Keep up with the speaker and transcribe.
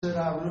said,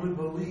 I really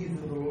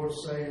believe that the Lord's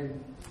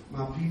saying,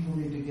 my people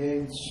need to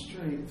gain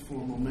strength for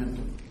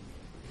momentum.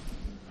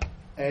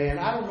 And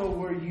I don't know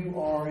where you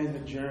are in the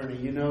journey.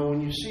 You know,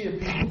 when you see a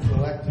people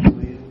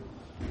collectively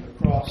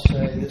across,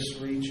 say, this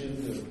region,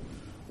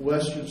 the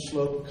western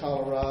slope of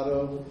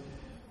Colorado,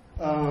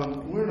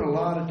 we're in a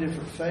lot of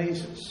different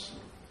phases.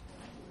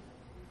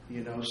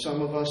 You know,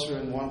 some of us are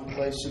in one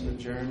place in the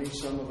journey.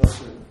 Some of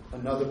us are in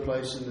another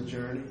place in the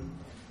journey.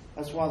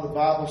 That's why the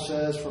Bible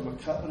says, from a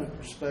covenant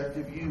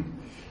perspective, you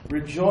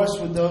rejoice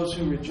with those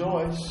who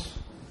rejoice,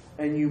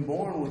 and you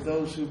mourn with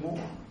those who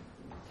mourn.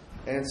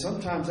 And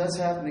sometimes that's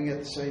happening at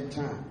the same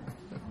time.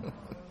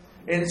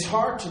 And it's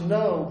hard to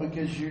know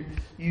because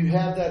you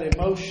have that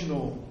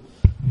emotional,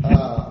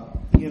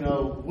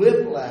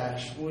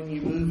 whiplash when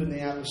you move in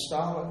the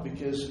apostolic.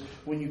 Because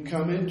when you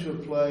come into a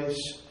place,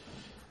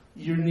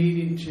 you're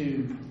needing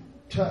to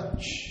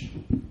touch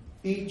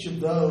each of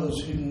those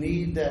who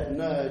need that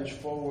nudge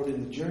forward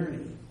in the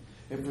journey.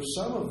 And for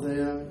some of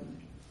them,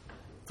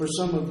 for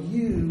some of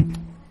you,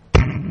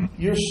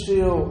 you're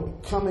still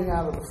coming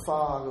out of the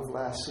fog of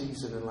last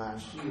season and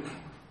last year.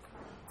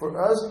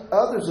 For us,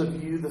 others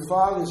of you, the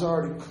fog is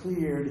already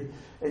cleared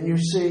and you're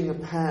seeing a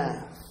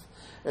path.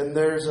 And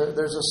there's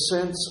a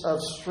sense of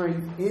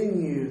strength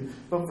in you.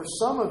 But for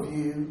some of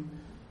you,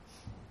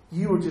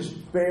 you were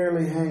just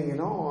barely hanging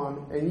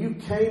on. And you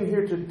came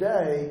here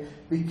today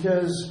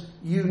because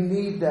you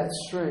need that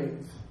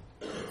strength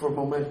for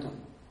momentum.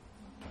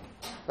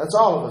 That's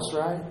all of us,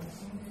 right?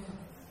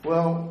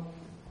 Well,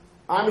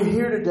 I'm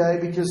here today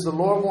because the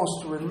Lord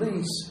wants to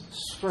release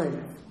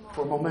strength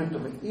for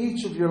momentum in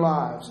each of your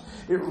lives.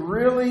 It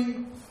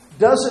really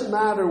doesn't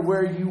matter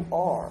where you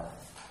are.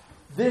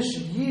 This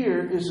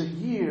year is a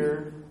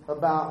year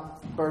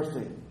about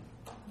birthing.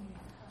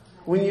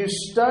 When you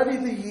study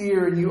the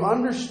year and you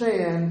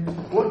understand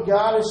what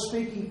God is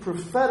speaking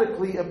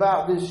prophetically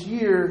about this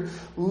year,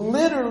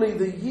 literally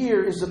the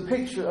year is a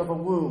picture of a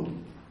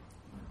womb.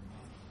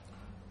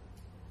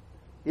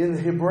 In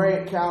the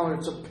Hebraic calendar,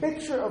 it's a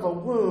picture of a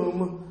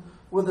womb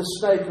with a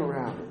snake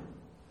around it,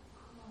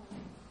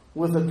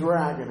 with a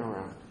dragon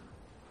around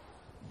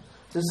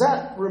it. Does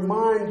that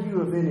remind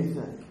you of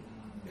anything?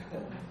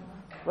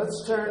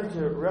 Let's turn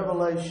to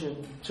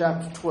Revelation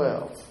chapter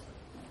 12.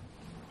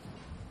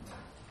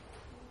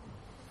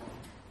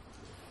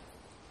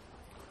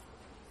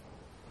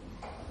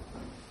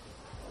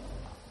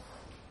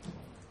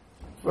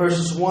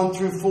 Verses 1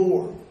 through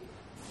 4.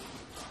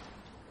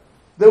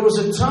 There was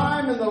a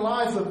time in the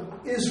life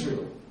of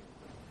Israel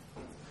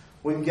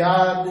when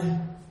God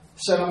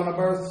said, I'm going to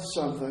birth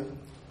something.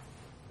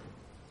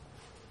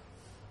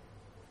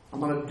 I'm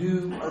going to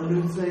do a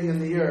new thing in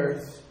the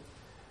earth.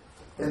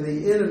 And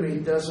the enemy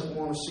doesn't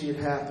want to see it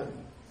happen.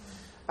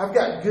 I've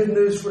got good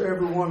news for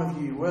every one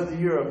of you. Whether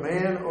you're a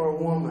man or a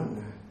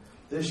woman,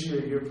 this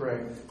year you're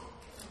pregnant.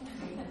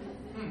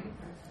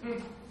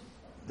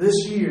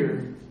 This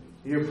year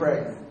you're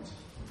pregnant.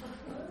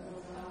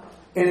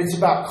 And it's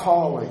about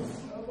calling.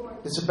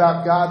 It's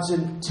about God's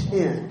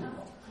intent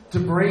to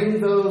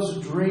bring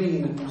those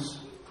dreams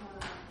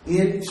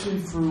into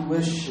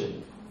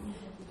fruition.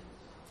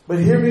 But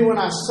hear me when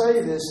I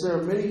say this, there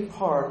are many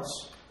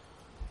parts,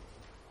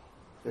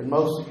 and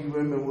most of you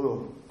women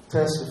will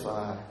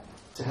testify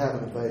to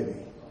having a baby.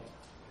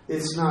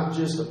 It's not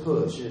just a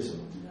push, is it?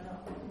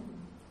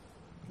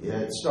 Yeah,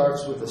 it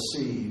starts with a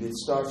seed. It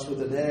starts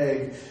with an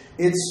egg.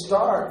 It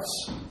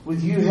starts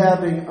with you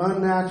having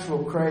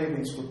unnatural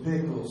cravings for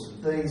pickles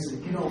and things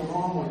that you don't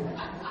normally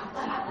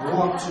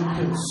want to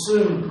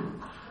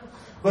consume.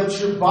 But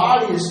your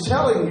body is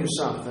telling you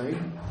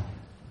something.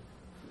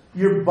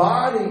 Your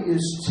body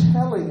is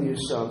telling you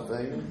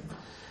something.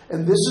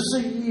 And this is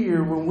a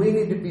year when we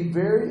need to be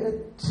very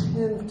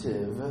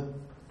attentive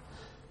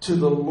to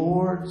the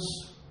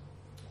Lord's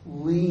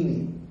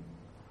leaning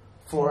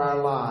for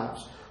our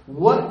lives.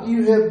 What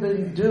you have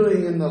been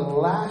doing in the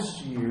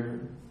last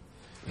year,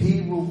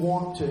 He will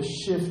want to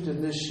shift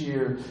in this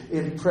year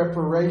in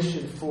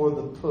preparation for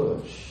the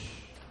push.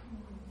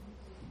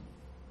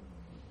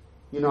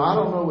 You know, I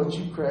don't know what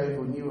you craved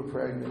when you were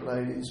pregnant,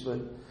 ladies,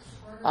 but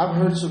I've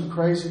heard some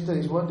crazy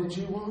things. What did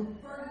you want?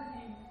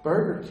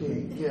 Burger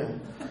King, yeah.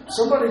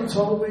 Somebody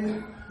told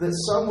me that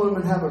some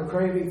women have a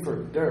craving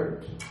for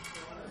dirt.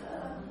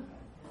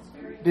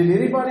 Did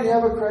anybody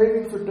have a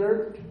craving for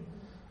dirt?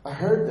 I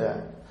heard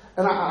that.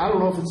 And I don't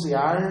know if it's the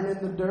iron in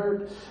the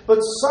dirt, but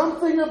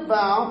something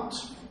about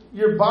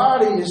your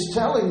body is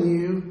telling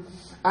you,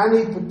 I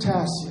need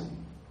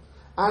potassium.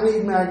 I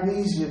need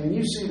magnesium. And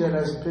you see that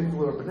as a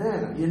pickle or a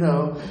banana, you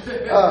know.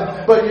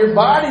 But your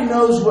body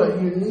knows what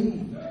you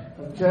need,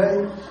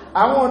 okay?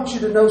 I want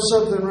you to know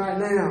something right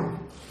now.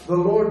 The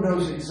Lord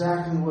knows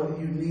exactly what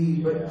you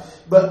need.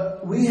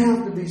 But we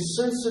have to be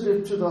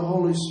sensitive to the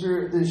Holy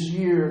Spirit this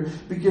year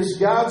because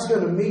God's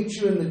going to meet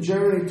you in the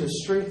journey to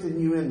strengthen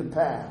you in the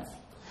path.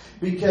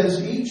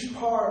 Because each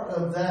part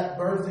of that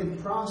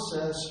birthing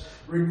process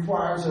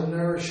requires a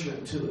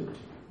nourishment to it.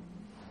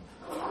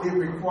 It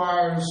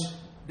requires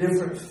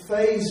different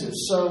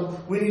phases.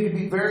 So we need to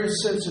be very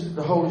sensitive to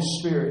the Holy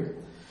Spirit.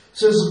 It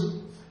says,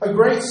 A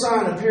great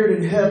sign appeared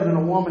in heaven, and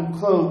a woman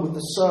clothed with the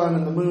sun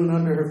and the moon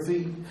under her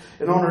feet,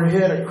 and on her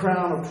head a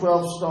crown of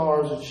 12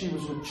 stars, and she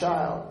was with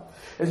child.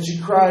 And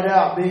she cried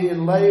out, being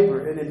in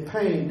labor and in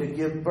pain to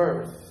give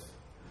birth.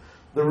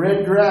 The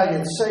red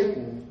dragon,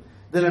 Satan.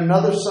 Then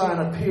another sign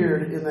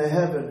appeared in the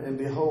heaven, and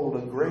behold,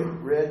 a great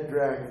red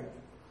dragon,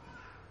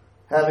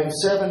 having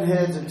 7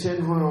 heads and 10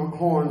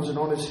 horns, and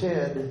on his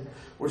head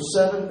were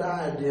 7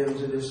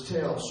 diadems, and his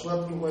tail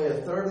swept away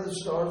 1/3 of the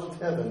stars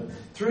of heaven,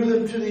 threw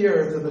them to the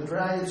earth, and the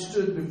dragon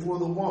stood before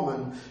the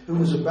woman who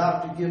was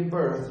about to give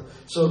birth,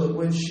 so that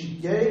when she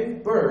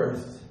gave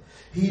birth,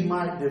 he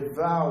might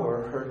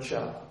devour her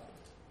child.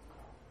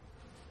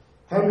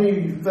 How many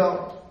of you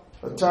felt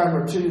a time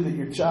or two that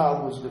your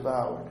child was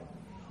devoured,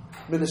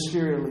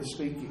 ministerially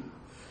speaking?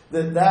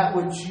 That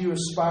which you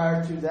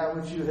aspired to, that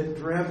which you had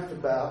dreamt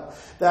about,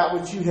 that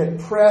which you had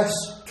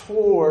pressed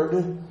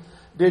toward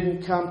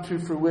didn't come to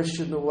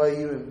fruition the way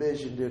you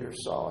envisioned it or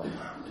saw it.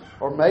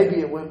 Or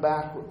maybe it went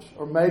backwards.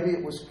 Or maybe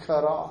it was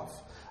cut off.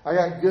 I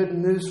got good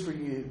news for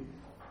you.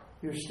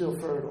 You're still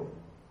fertile.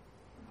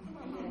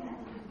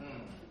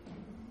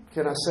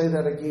 Can I say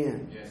that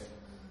again? Yes.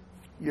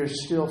 You're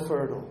still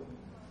fertile.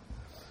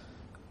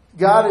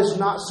 God is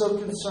not so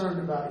concerned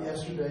about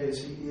yesterday as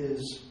He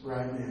is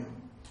right now.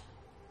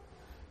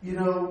 You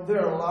know,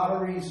 there are a lot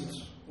of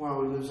reasons why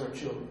we lose our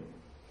children.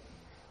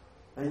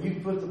 And you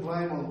can put the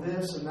blame on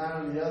this and that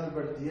and the other,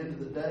 but at the end of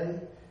the day,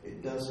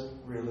 it doesn't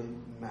really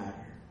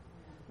matter.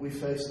 We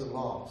face the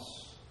loss.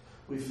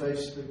 We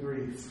face the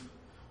grief.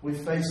 We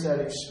face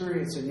that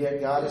experience, and yet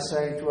God is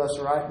saying to us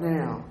right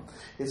now,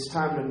 it's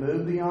time to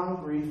move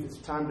beyond grief. It's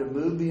time to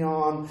move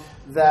beyond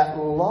that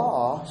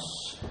loss.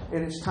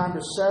 And it's time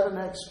to set an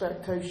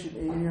expectation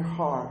in your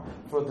heart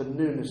for the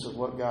newness of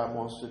what God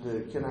wants to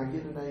do. Can I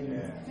get an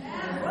amen?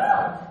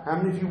 Yeah. How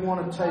many of you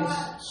want to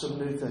taste some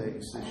new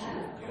things this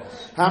year?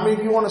 How many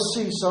of you want to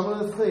see some of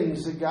the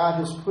things that God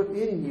has put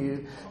in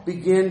you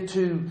begin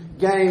to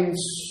gain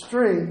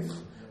strength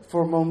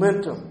for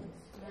momentum?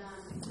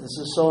 This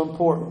is so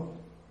important.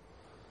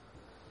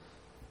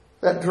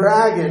 That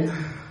dragon,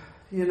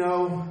 you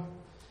know,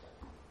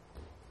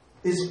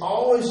 is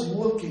always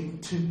looking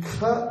to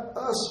cut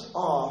us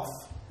off,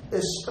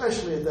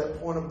 especially at that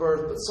point of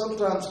birth, but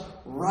sometimes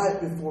right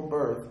before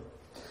birth.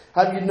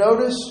 Have you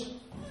noticed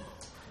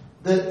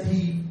that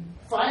he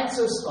fights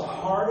us the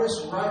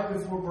hardest right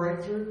before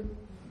breakthrough?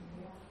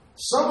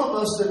 Some of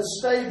us that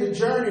stayed the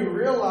journey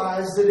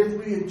realized that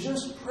if we had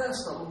just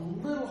pressed a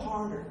little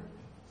harder,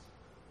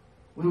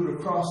 we would have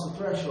crossed the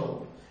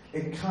threshold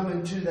and come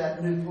into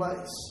that new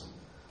place.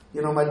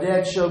 You know, my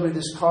dad showed me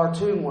this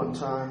cartoon one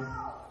time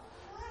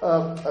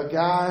of a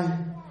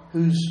guy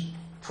who's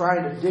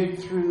trying to dig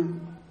through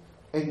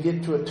and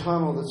get to a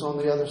tunnel that's on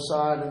the other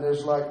side, and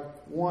there's like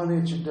 1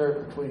 inch of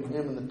dirt between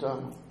him and the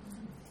tunnel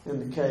in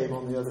the cave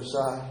on the other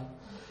side.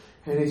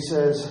 And he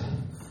says,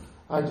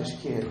 I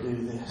just can't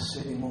do this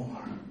anymore.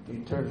 He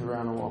turns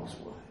around and walks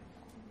away.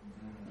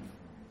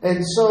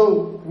 And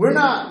so we're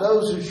not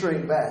those who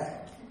shrink back.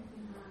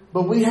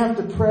 But we have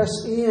to press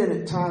in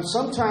at times.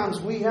 Sometimes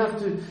we have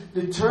to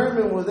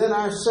determine within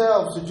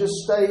ourselves to just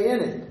stay in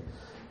it.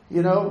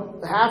 You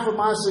know, half of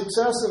my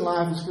success in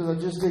life is because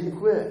I just didn't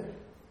quit.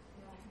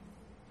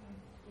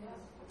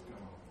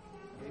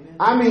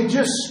 I mean,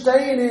 just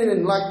staying in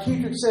and, like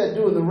Keith said,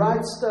 doing the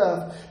right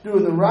stuff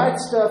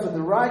at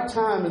the right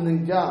time, and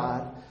then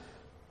God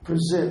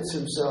presents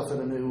Himself in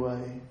a new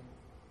way.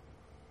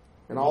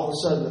 And all of a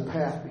sudden the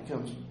path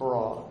becomes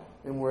broad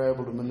and we're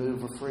able to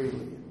maneuver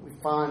freely. We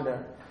find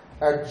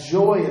our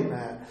joy in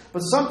that.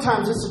 But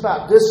sometimes it's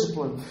about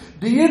discipline.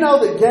 Do you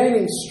know that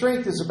gaining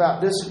strength is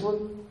about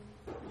discipline?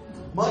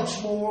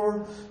 Much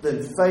more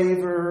than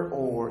favor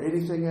or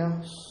anything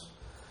else.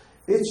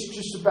 It's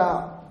just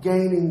about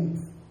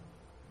gaining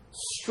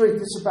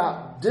strength. It's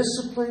about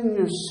disciplining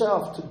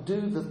yourself to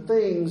do the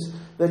things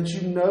that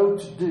you know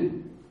to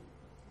do.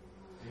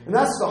 And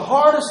that's the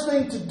hardest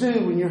thing to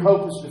do when your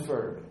hope is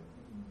deferred.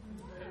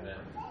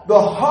 The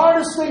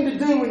hardest thing to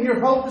do when your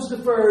hope is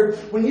deferred,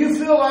 when you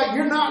feel like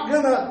you're not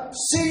going to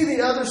see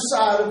the other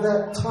side of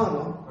that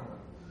tunnel,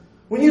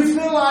 when you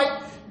feel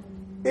like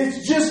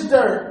it's just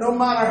dirt, no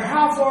matter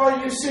how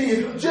far you see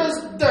it,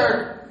 just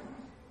dirt.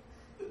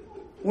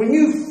 When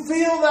you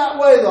feel that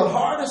way, the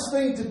hardest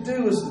thing to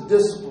do is the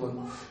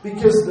discipline,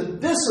 because the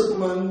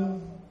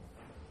discipline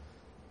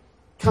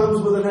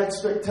comes with an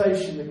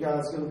expectation that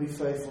God's going to be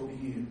faithful to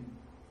you.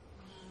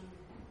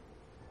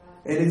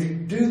 And if you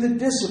do the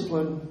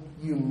discipline,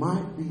 you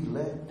might be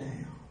let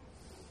down.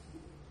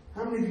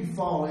 How many of you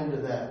fall into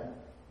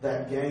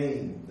that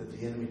game that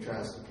the enemy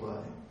tries to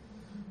play?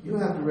 You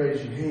don't have to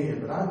raise your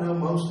hand, but I know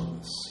most of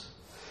us.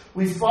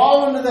 We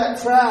fall into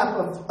that trap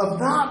of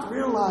not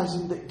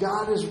realizing that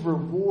God is a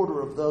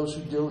rewarder of those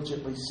who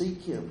diligently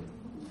seek Him.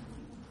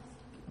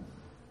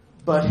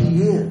 But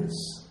He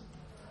is.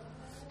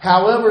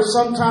 However,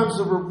 sometimes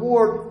the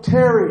reward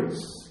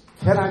tarries.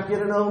 Can I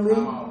get an oh me?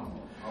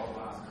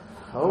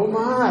 Oh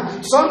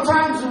my.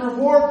 Sometimes the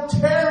reward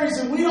tarries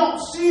and we don't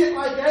see it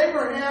like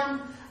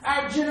Abraham.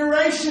 Our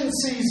generation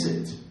sees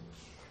it.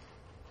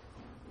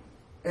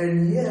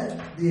 And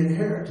yet, the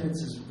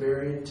inheritance is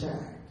very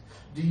intact.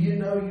 Do you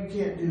know you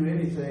can't do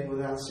anything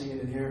without seeing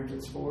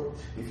inheritance for it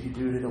if you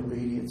do it in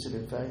obedience and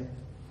in faith?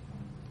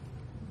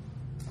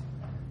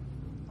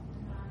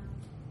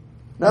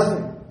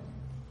 Nothing.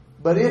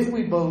 But if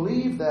we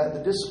believe that,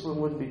 the discipline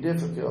wouldn't be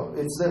difficult.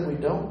 It's that we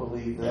don't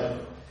believe that.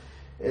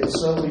 And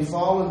so we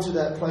fall into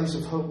that place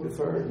of hope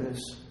deferredness.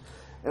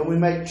 And we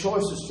make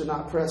choices to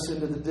not press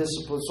into the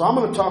discipline. So I'm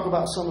going to talk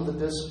about some of the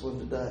discipline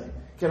today.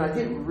 Can I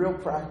get real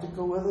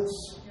practical with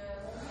us?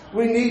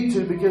 We need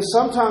to, because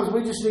sometimes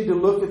we just need to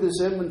look at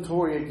this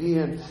inventory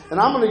again. And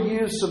I'm going to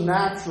use some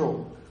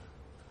natural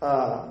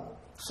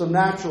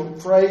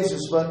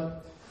phrases.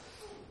 But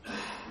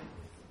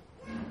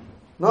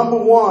number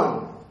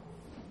one,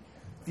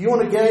 if you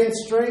want to gain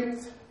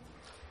strength,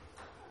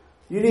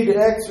 you need to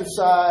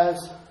exercise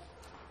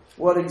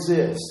what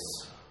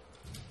exists.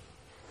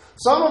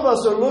 Some of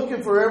us are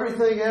looking for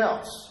everything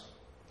else.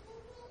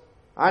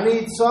 I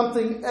need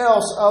something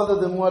else other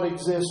than what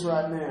exists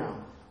right now.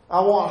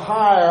 I want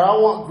higher. I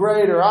want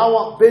greater. I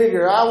want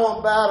bigger. I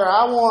want better.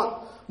 I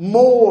want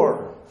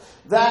more.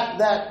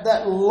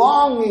 That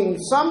longing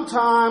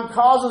sometimes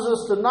causes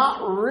us to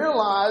not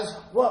realize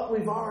what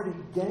we've already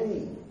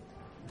gained.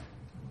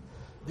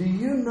 Do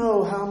you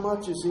know how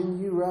much is in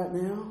you right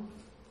now?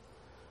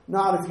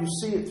 Not if you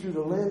see it through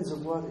the lens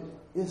of what it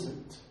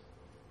isn't.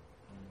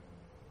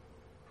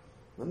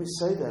 Let me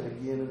say that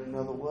again in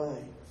another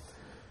way.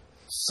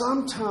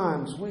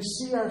 Sometimes we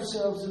see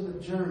ourselves in the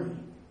journey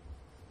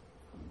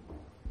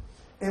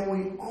and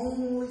we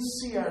only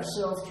see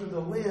ourselves through the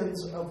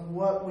lens of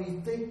what we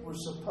think we're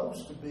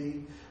supposed to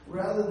be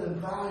rather than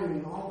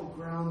valuing all the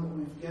ground that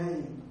we've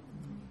gained.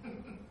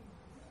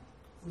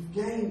 We've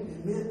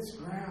gained immense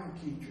ground,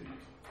 Keetrick.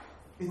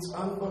 It's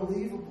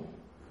unbelievable.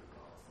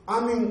 I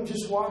mean,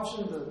 just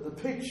watching the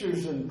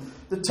pictures and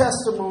the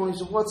testimonies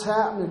of what's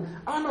happening.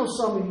 I know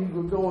some of you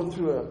are going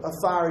through a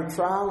fiery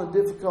trial and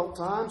difficult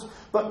times,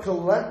 but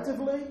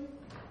collectively,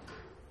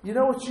 you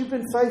know what you've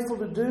been faithful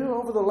to do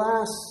over the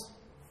last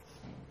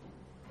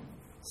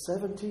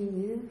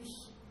 17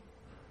 years?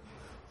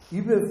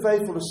 You've been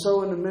faithful to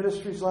sow into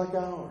ministries like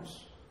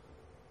ours.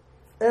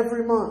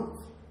 Every month,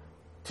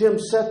 Tim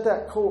set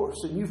that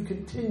course, and you've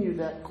continued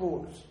that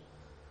course.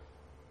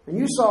 And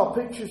you saw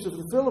pictures of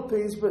the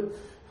Philippines, but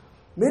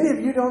many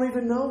of you don't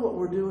even know what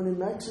we're doing in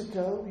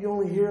Mexico. You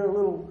only hear a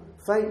little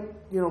faint,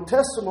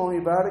 testimony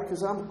about it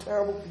because I'm a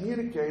terrible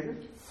communicator.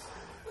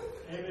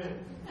 Amen.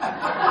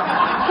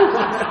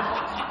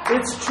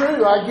 It's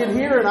true. I get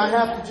here and I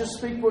have to just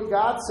speak what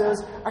God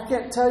says. I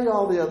can't tell you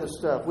all the other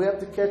stuff. We have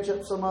to catch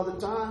up some other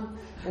time,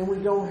 and we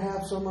don't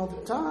have some other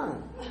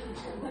time.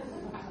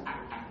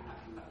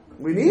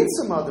 We need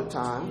some other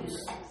times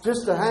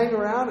just to hang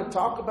around and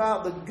talk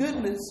about the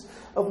goodness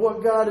of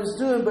what God is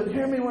doing. But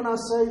hear me when I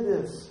say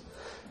this.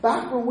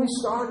 Back when we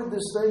started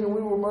this thing and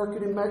we were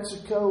working in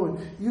Mexico, and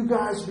you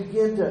guys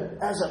began to,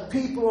 as a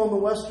people on the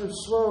Western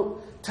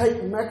Slope,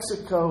 take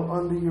Mexico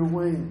under your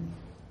wing.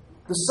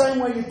 The same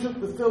way you took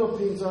the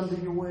Philippines under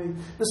your wing.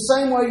 The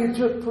same way you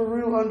took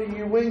Peru under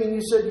your wing, and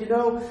you said,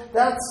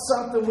 that's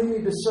something we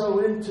need to sow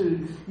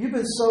into. You've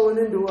been sowing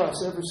into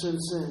us ever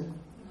since then.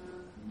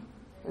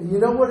 And you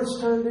know what it's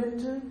turned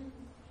into?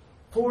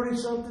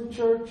 40-something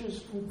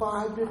churches from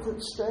 5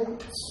 different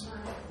states.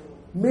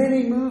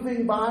 Many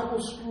moving Bible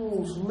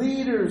schools,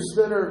 leaders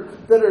that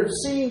are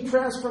seeing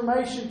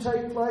transformation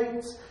take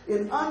place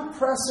in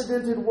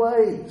unprecedented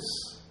ways.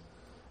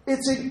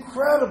 It's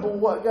incredible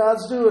what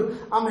God's doing.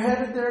 I'm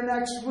headed there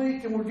next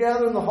week, and we're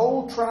gathering the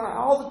whole tribe,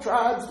 all the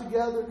tribes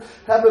together,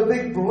 have a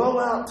big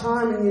blowout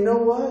time. And you know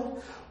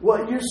what?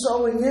 What you're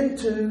sowing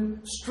into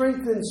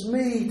strengthens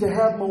me to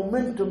have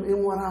momentum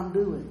in what I'm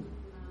doing.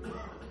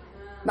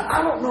 Now,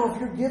 I don't know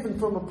if you're giving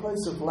from a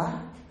place of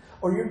lack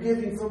or you're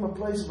giving from a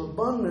place of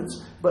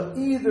abundance, but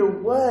either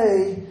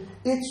way,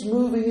 it's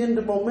moving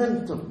into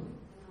momentum.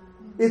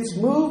 It's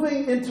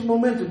moving into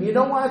momentum. You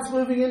know why it's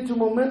moving into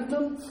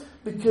momentum?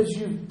 Because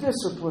you've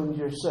disciplined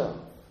yourself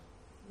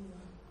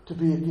to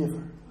be a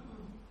giver.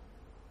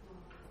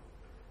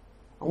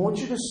 I want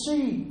you to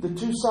see the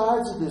two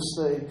sides of this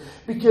thing.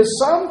 Because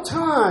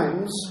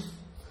sometimes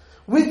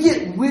we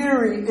get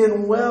weary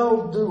in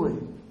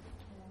well-doing.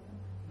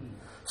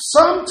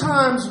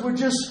 Sometimes we're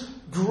just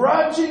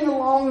drudging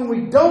along and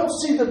we don't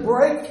see the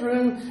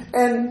breakthrough.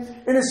 And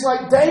it's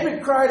like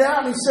David cried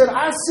out and he said,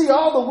 I see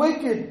all the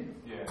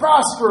wicked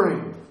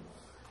prospering.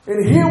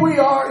 And here we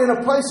are in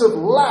a place of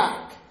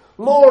lack.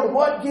 Lord,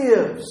 what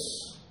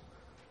gives?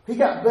 He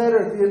got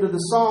better at the end of the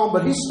psalm,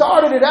 but he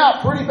started it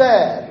out pretty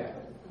bad.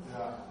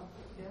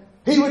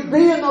 He would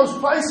be in those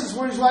places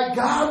where he's like,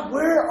 God,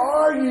 where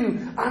are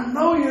you? I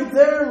know you're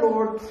there,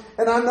 Lord.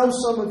 And I know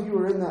some of you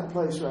are in that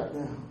place right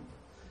now.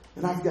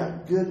 And I've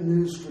got good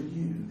news for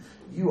you.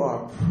 You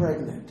are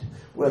pregnant,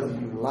 whether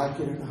you like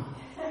it or not.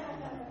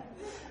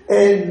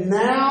 And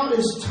now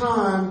is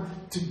time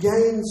to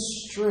gain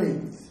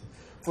strength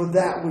for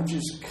that which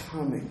is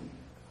coming.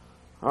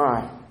 All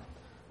right.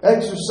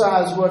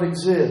 Exercise what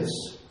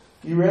exists.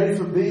 You ready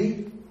for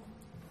B?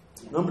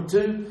 Number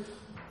 2.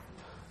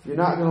 You're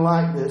not going to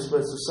like this, but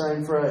it's the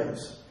same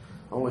phrase,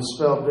 only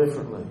spelled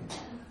differently.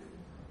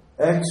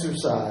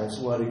 Exercise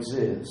what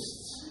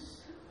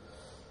exists.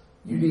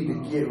 You need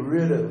to get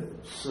rid of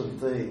some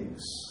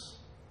things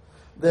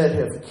that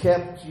have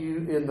kept you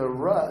in the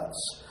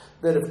ruts,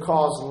 that have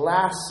caused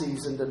last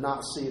season to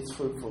not see its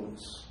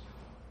fruitfulness.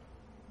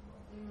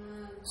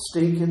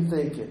 Stinking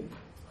thinking.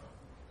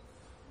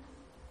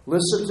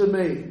 Listen to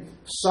me.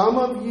 Some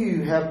of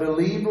you have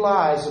believed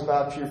lies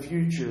about your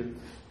future,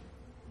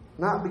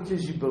 not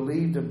because you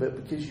believed them, but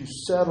because you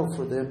settled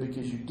for them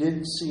because you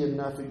didn't see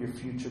enough of your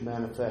future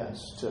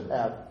manifest to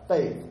have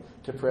faith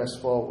to press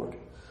forward.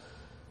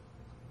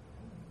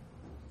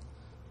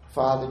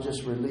 Father,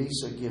 just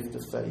release a gift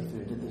of faith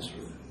into this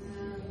room.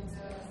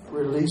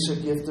 Release a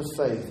gift of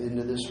faith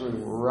into this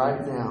room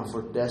right now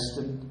for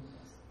destined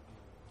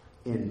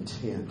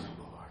intent,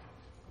 Lord.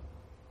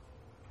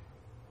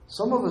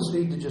 Some of us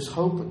need to just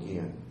hope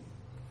again.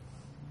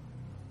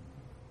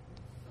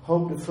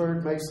 Hope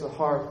deferred makes the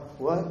heart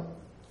what?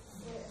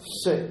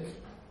 Sick.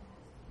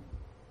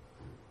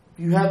 If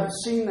you haven't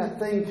seen that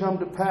thing come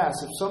to pass,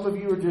 if some of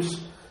you are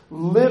just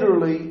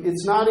literally,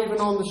 it's not even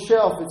on the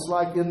shelf, it's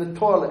like in the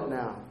toilet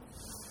now.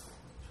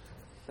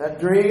 That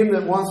dream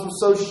that once was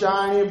so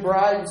shiny and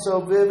bright and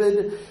so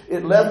vivid,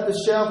 it left the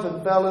shelf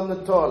and fell in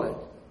the toilet.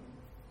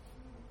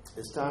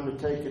 It's time to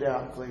take it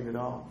out and clean it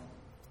off.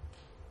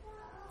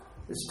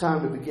 It's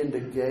time to begin to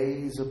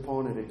gaze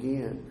upon it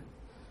again.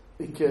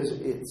 Because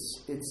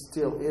it's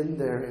still in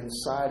there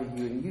inside of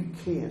you, and you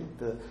can't.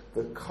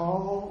 The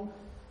call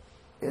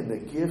and the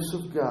gifts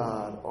of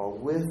God are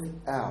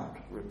without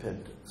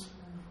repentance.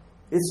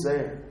 It's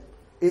there.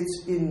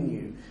 It's in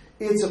you.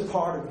 It's a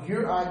part of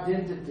your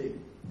identity.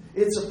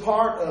 It's a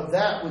part of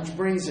that which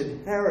brings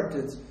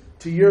inheritance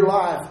to your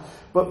life.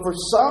 But for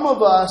some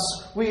of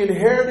us, we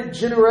inherited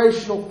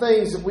generational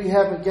things that we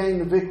haven't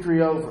gained the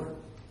victory over.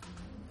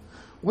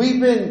 We've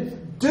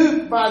been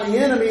duped by the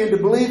enemy into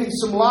believing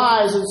some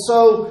lies, and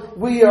so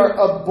we are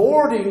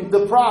aborting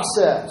the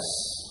process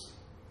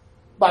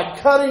by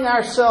cutting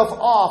ourselves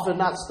off and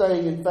not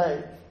staying in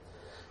faith.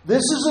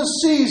 This is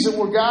a season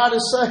where God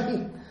is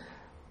saying,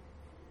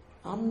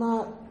 I'm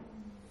not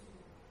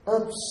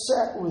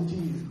upset with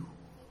you,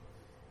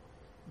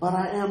 but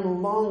I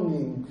am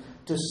longing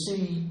to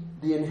see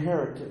the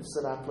inheritance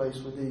that I place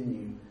within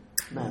you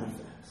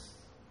manifest.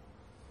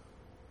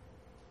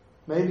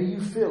 Maybe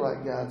you feel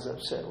like God's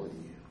upset with you.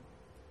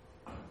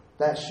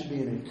 That should be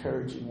an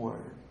encouraging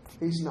word.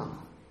 He's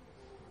not.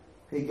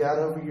 He got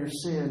over your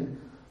sin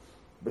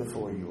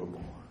before you were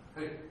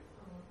born.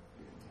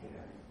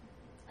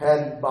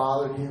 Hadn't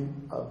bothered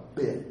him a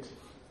bit.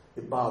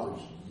 It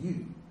bothers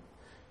you.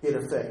 It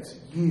affects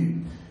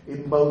you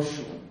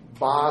emotionally,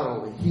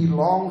 bodily. He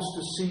longs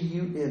to see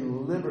you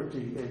in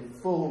liberty and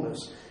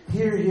fullness.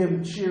 Hear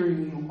him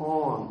cheering you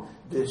on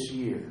this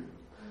year.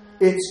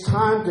 It's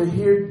time to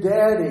hear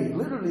Daddy.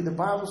 Literally, the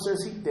Bible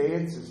says he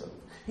dances over.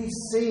 He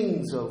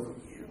sings over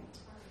you.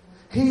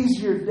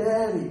 He's your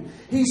daddy.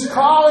 He's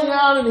calling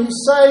out and he's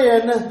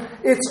saying,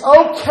 it's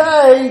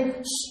okay.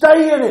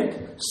 Stay in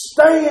it.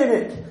 Stay in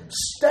it.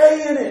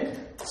 Stay in it.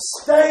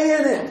 Stay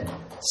in it.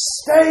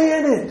 Stay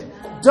in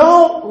it.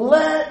 Don't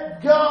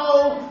let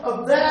go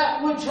of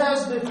that which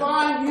has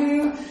defined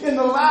you in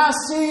the last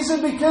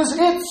season, because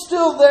it's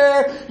still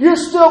there. You're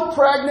still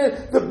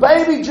pregnant. The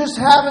baby just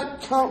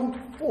haven't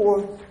come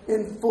forth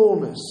in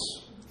fullness.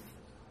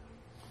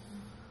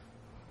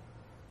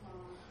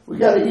 We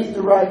got to eat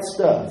the right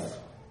stuff.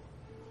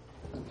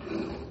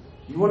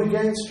 You want to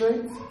gain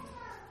strength?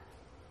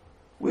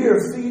 We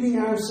are feeding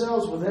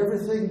ourselves with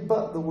everything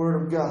but the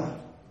Word of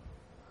God.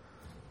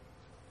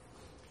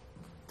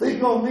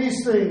 Think on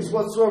these things,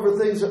 whatsoever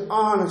things are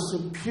honest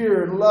and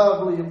pure and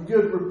lovely of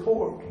good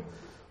report.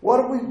 What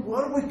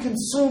are we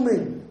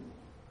consuming?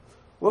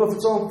 Well, if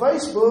it's on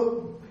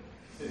Facebook,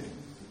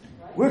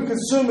 we're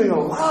consuming a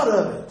lot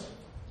of it.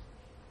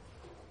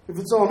 If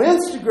it's on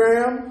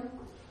Instagram,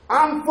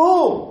 I'm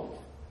full.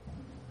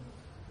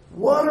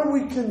 What are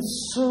we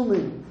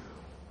consuming?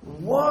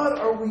 What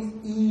are we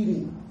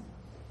eating?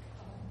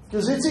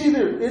 Because it's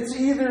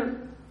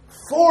either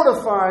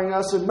fortifying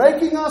us and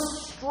making us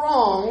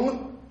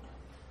strong,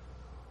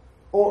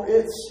 or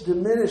it's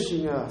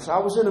diminishing us. I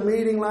was in a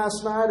meeting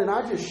last night and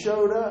I just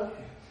showed up.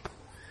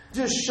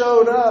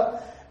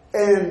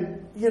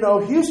 And,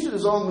 Houston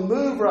is on the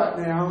move right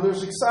now.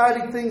 There's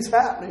exciting things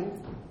happening.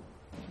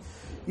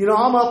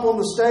 I'm up on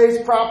the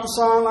stage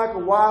prophesying like a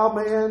wild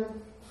man.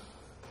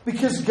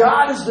 Because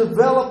God is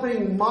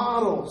developing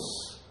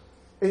models.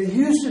 And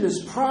Houston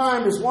is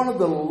primed as one of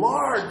the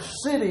large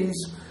cities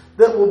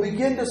that will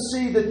begin to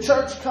see the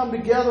church come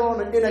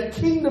together in a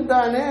kingdom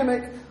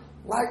dynamic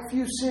like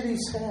few cities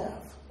have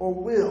or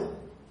will.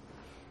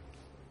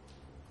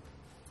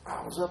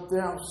 I was up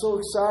there. I was so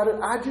excited.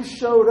 I just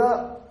showed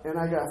up and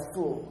I got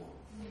full.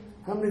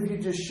 How many of you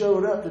just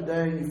showed up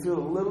today and you feel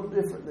a little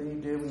different than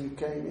you did when you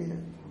came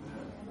in?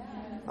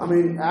 I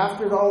mean,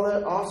 after all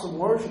that awesome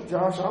worship,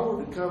 Josh, I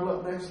wanted to come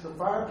up next to the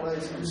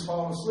fireplace and just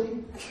fall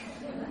asleep.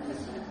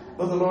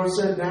 But the Lord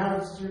said, now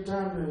it's your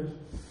time to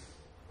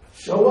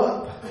show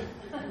up.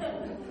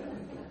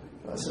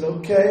 I said,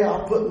 okay,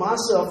 I'll put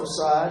myself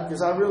aside,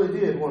 because I really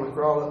did want to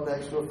crawl up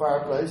next to a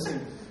fireplace,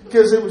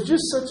 because it was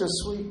just such a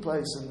sweet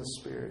place in the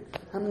Spirit.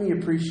 How many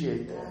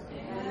appreciate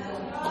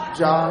that?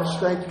 Josh,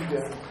 thank you,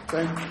 Dad.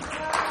 Thank you.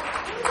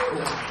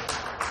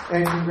 Yeah.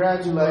 And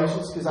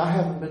congratulations, because I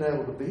haven't been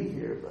able to be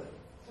here, but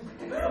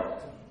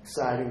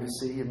exciting to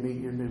see you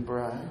meet your new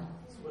bride.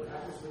 That's what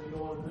happens when you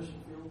go on the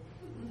mission field.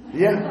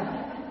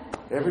 Yeah,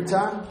 every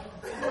time.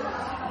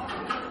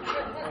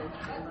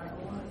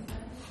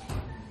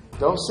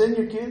 Don't send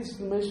your kids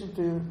to the mission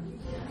field.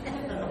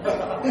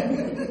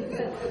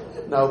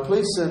 No,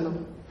 please send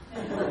them.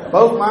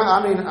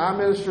 I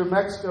minister in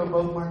Mexico.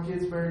 Both my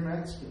kids married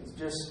Mexicans.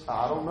 Just,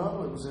 I don't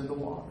know. It was in the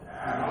water.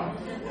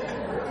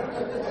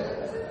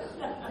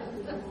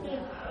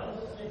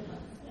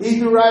 Eat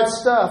the right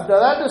stuff. Now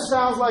that just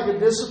sounds like a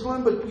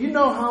discipline, but you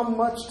know how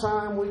much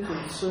time we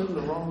consume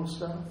the wrong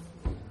stuff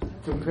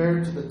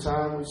compared to the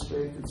time we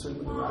spend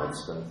consuming the right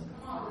stuff?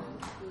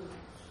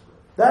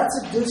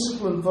 That's a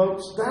discipline,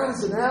 folks. That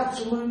is an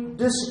absolute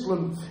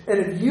discipline. And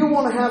if you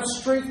want to have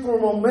strength or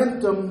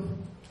momentum,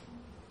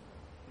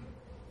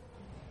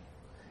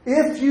 no,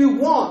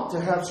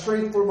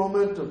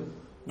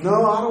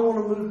 I don't want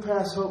to move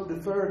past hope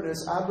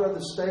deferredness. I'd rather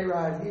stay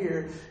right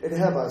here and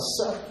have a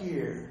suck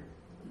year.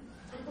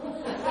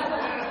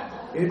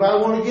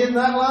 Anybody want to get in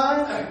that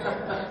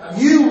line?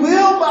 You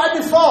will, by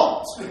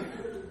default,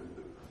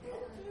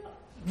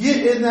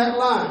 get in that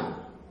line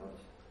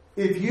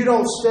if you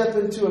don't step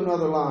into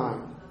another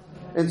line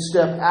and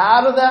step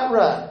out of that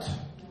rut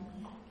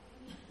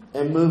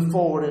and move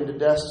forward into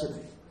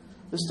destiny.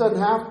 This doesn't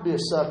have to be a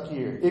suck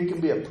year. It can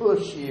be a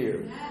push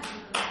year.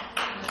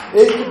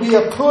 It can be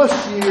a push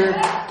year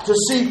to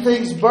see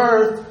things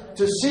birth,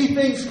 to see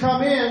things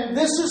come in.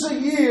 This is a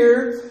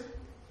year.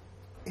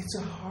 It's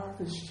a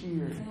harvest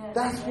year.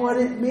 That's what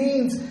it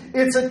means.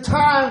 It's a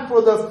time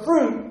for the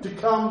fruit to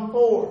come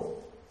forth.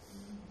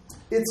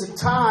 It's a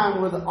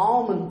time where the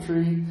almond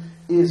tree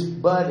is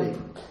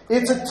budding.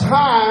 It's a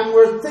time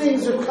where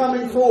things are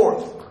coming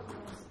forth.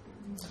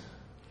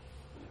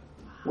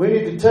 We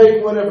need to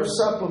take whatever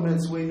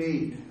supplements we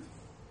need.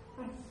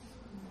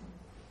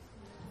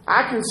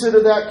 I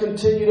consider that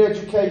continued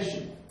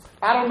education.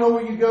 I don't know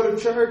where you go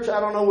to church. I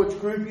don't know which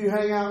group you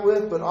hang out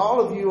with, but all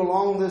of you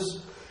along this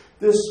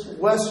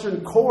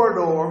western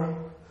corridor,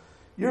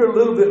 you're a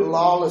little bit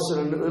lawless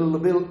and a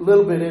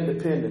little bit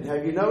independent.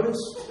 Have you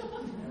noticed?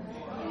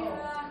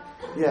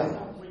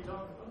 Yeah.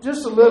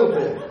 Just a little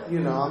bit.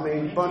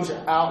 A bunch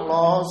of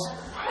outlaws.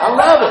 I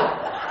love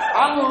it.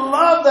 I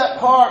love that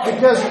part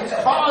because it's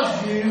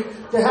caused you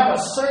to have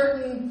a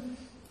certain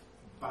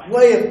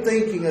way of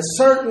thinking, a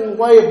certain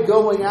way of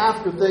going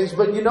after things.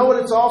 But you know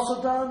what it's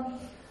also done?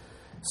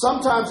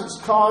 Sometimes it's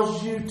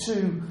caused you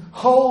to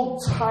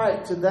hold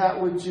tight to that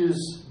which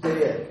is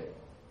dead.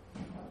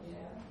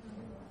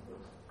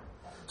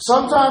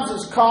 Sometimes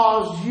it's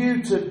caused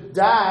you to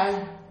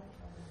die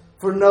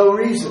for no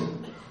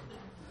reason.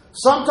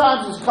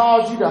 Sometimes it's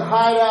caused you to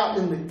hide out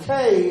in the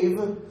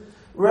cave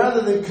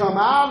rather than come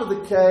out of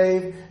the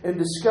cave and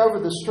discover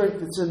the strength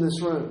that's in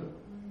this room.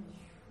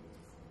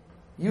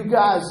 You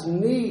guys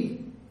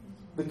need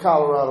the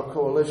Colorado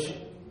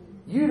Coalition.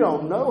 You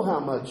don't know how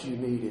much you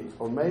need it,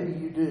 or maybe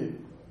you do.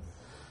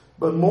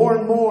 But more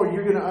and more,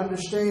 you're going to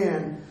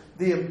understand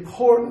the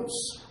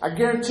importance. I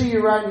guarantee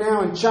you right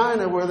now in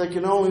China, where they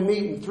can only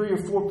meet in 3 or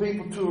 4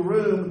 people to a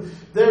room,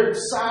 they're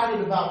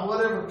excited about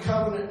whatever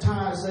covenant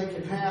ties they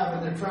can have,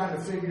 and they're trying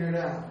to figure it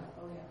out.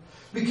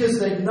 Because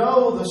they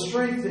know the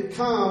strength that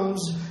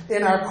comes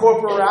in our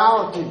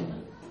corporality.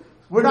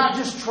 We're not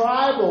just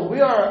tribal. We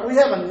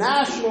have a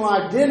national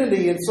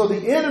identity. And so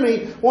the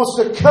enemy wants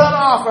to cut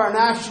off our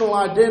national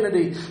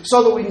identity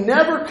so that we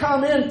never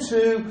come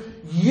into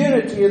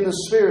unity in the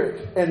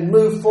Spirit and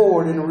move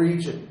forward in a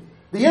region.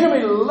 The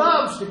enemy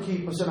loves to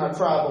keep us in our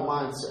tribal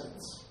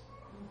mindsets.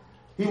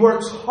 He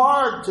works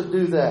hard to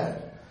do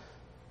that.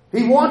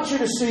 He wants you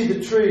to see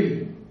the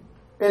tree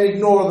and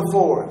ignore the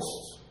forest.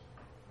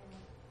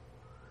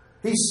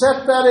 He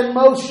set that in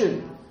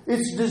motion.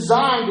 It's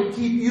designed to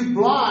keep you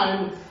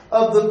blind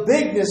of the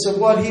bigness of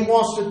what He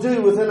wants to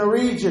do within a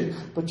region.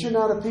 But you're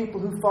not a people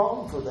who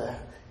fall for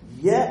that.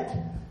 Yet,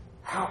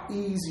 how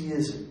easy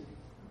is it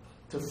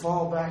to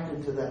fall back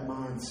into that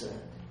mindset?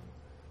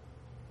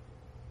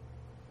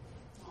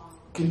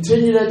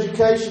 Continued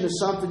education is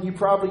something you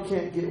probably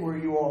can't get where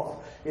you are.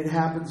 It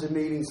happens in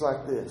meetings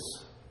like this.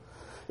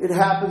 It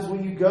happens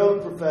when you go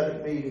to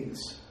prophetic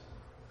meetings,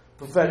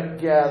 prophetic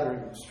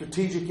gatherings,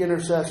 strategic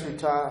intercessory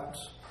times,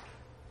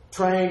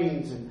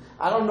 trainings, and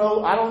I don't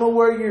know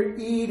where you're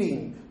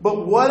eating,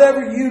 but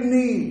whatever you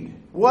need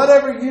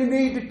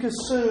to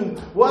consume,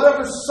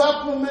 whatever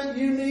supplement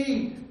you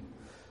need.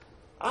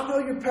 I know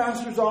your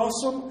pastor's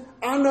awesome.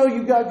 I know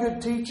you got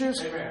good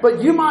teachers, Amen.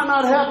 But you might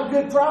not have a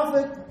good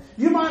prophet.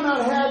 You might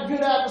not have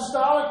good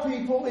apostolic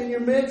people in your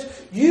midst.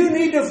 You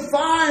need to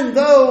find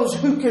those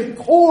who can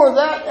pour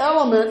that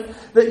element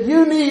that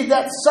you need,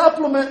 that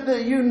supplement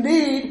that you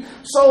need,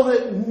 so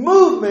that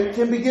movement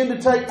can begin to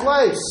take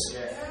place.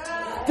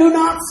 Do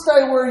not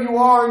stay where you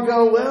are and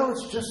go, well,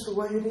 it's just the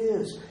way it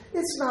is.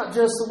 It's not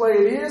just the way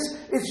it is.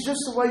 It's just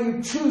the way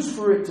you choose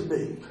for it to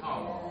be.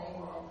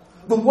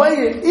 The way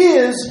it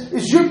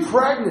is you're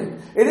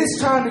pregnant. It is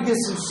time to get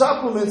some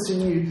supplements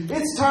in you.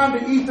 It's time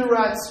to eat the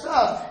right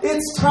stuff.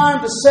 It's time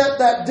to set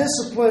that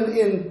discipline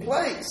in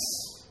place.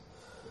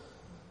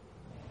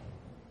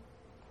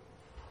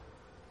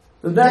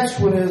 The next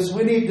one is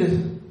we need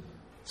to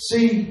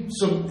see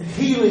some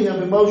healing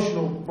of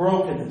emotional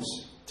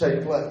brokenness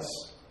take place.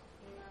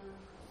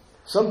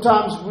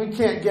 Sometimes we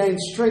can't gain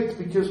strength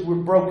because we're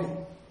broken.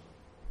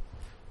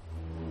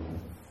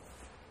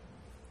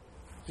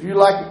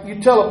 You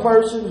tell a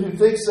person who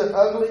thinks they're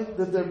ugly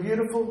that they're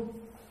beautiful,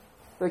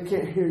 they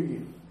can't hear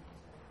you.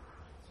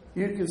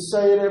 You can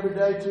say it every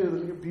day to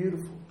them, you're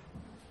beautiful.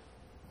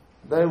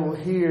 They will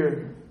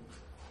hear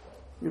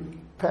you're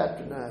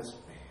patronizing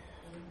me.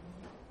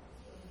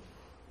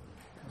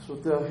 That's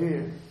what they'll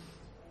hear.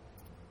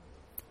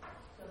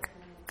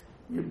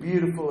 You're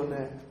beautiful in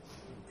that.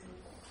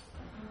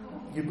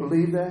 You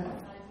believe that?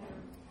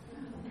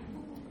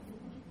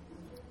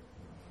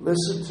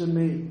 Listen to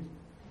me.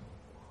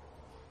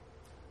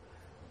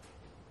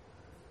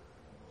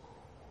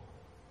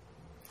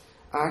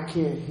 I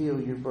can't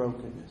heal your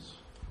brokenness.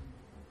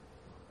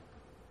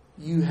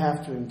 You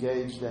have to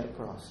engage that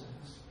process.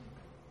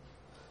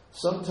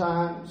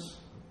 Sometimes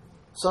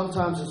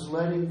it's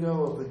letting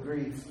go of the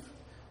grief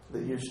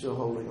that you're still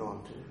holding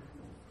on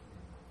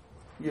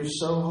to. You're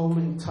so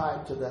holding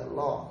tight to that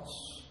loss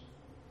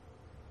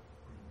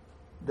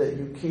that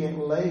you can't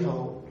lay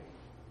hold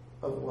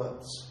of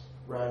what's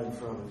right in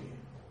front of you.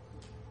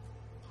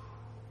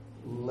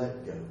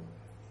 Let go.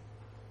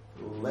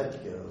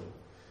 Let go.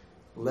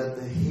 Let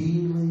the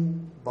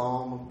healing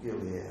balm of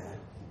Gilead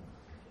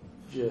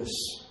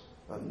just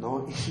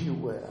anoint you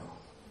well.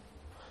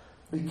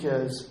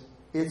 Because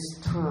it's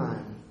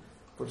time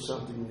for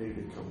something new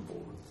to come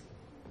forth.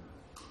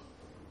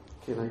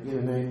 Can I get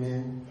an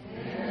amen?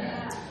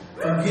 Amen.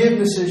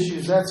 Forgiveness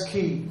issues, that's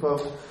key,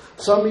 folks.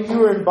 Some of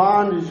you are in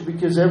bondage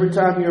because every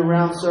time you're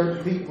around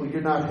certain people,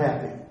 you're not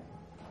happy.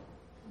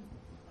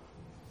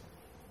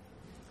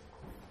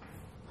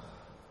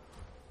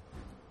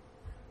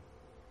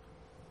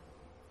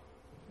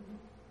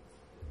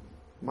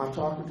 Am I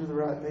talking to the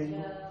right people?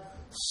 Yeah.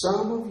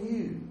 Some of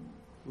you,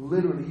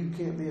 literally, you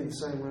can't be in the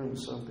same room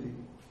as some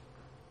people.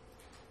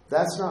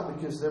 That's not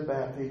because they're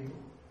bad people.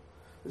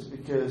 It's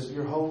because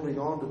you're holding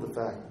on to the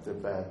fact that they're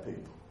bad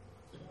people.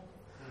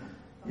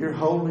 You're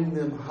holding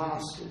them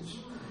hostage.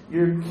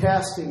 You're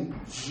casting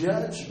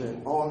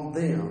judgment on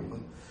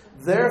them.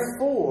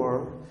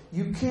 Therefore,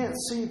 you can't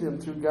see them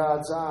through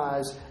God's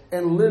eyes.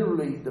 And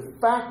literally, the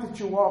fact that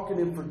you're walking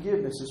in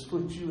forgiveness has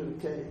put you in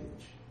a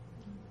cage.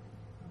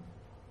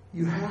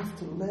 You have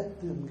to let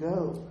them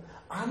go.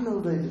 I know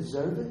they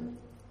deserve it,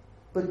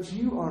 but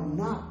you are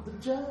not the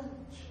judge.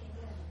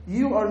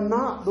 You are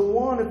not the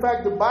one. In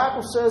fact, the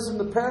Bible says in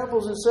the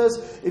parables, it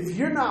says, if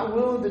you're not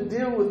willing to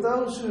deal with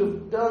those who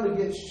have done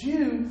against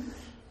you,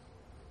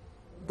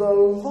 the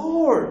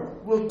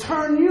Lord will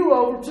turn you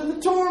over to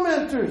the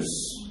tormentors.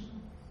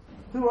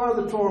 Who are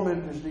the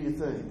tormentors, do you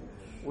think?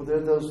 Well, they're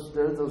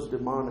those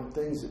demonic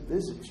things that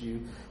visit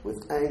you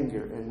with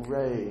anger and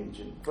rage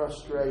and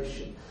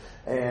frustration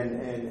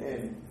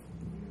and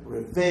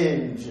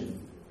revenge and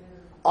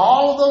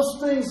all of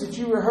those things that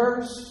you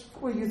rehearse.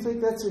 Well, you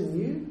think that's in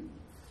you?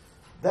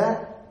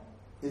 That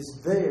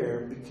is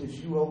there because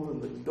you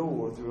opened the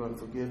door through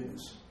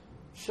unforgiveness.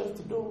 Shut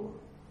the door.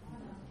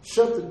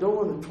 Shut the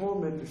door and the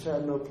tormentors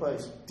have no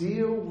place.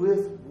 Deal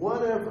with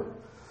whatever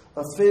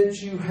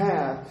offense you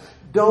have.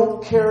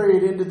 Don't carry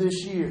it into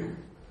this year.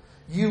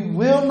 You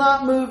will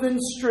not move in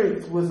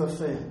strength with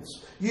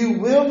offense. You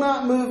will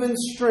not move in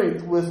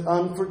strength with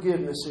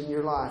unforgiveness in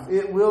your life.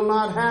 It will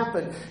not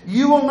happen.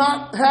 You will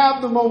not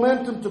have the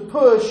momentum to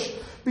push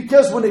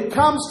because when it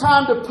comes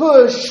time to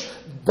push,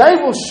 they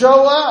will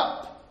show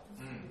up.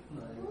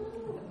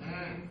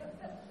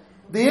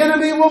 The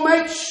enemy will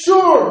make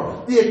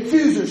sure the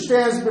accuser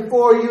stands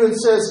before you and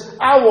says,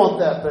 I want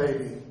that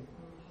baby.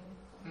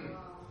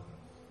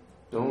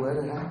 Don't let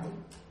it happen.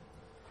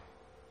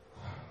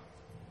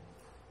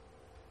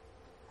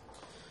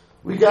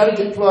 We got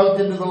to get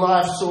plugged into the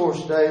life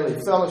source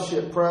daily.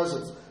 Fellowship,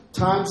 presence.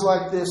 Times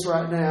like this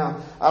right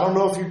now. I don't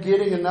know if you're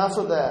getting enough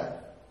of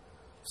that.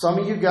 Some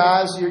of you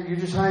guys, you're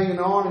just hanging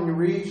on in your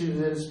region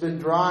and it's been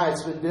dry.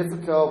 It's been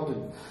difficult.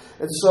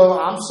 And so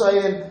I'm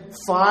saying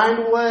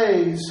find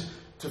ways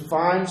to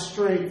find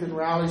strength and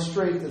rally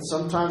strength. And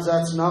sometimes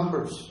that's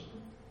numbers.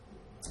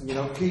 You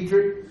know,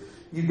 Kedrick,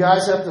 you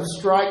guys have to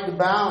strike the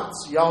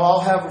balance. Y'all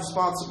all have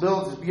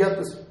responsibilities. You have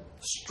to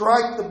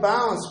strike the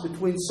balance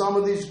between some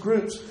of these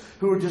groups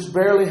who are just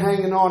barely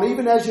hanging on,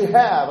 even as you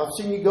have. I've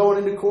seen you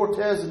going into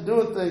Cortez and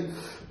doing things.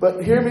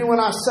 But hear me when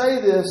I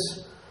say this.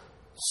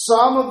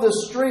 Some of the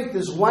strength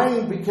is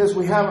waned because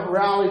we haven't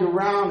rallied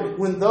around it.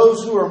 When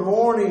those who are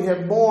mourning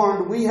have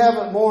mourned, we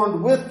haven't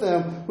mourned with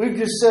them. We've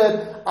just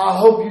said, I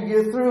hope you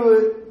get through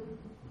it.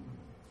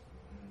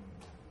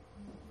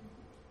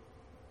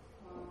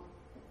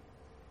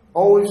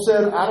 Or we've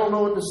said, I don't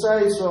know what to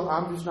say, so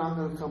I'm just not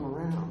going to come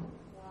around.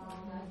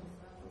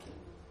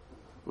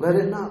 Let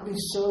it not be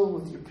so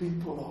with your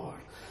people, Lord.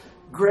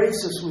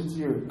 Grace us with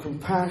your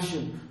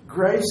compassion.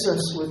 Grace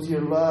us with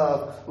your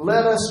love.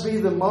 Let us be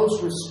the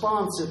most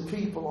responsive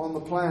people on the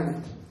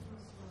planet.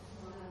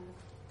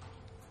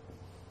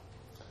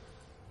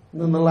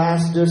 And then the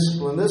last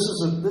discipline. This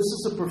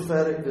is a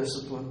prophetic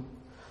discipline.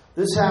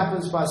 This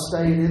happens by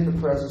staying in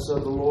the presence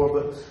of the Lord.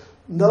 But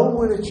know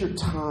when it's your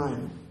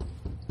time.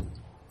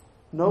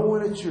 Know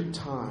when it's your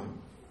time.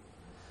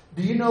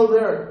 Do you know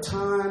there are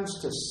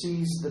times to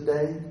seize the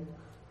day?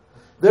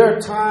 There are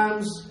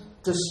times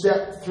to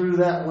step through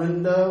that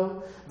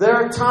window. There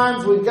are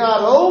times when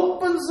God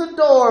opens the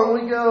door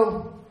and we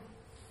go,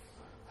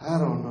 I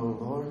don't know,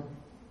 Lord.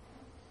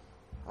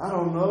 I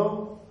don't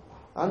know.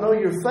 I know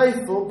you're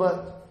faithful,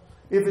 but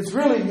if it's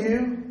really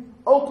you,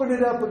 open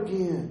it up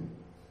again.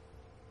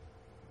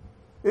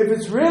 If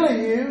it's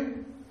really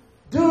you,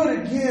 do it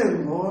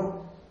again, Lord.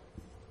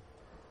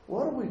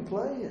 What are we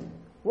playing?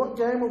 What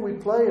game are we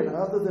playing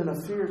other than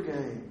a fear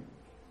game?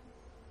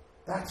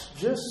 That's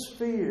just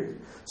fear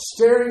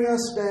staring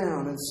us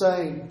down and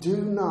saying, do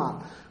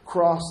not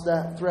cross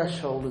that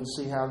threshold and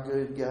see how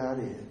good God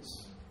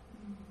is.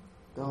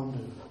 Don't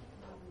do it.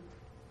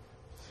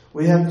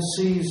 We have to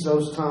seize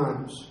those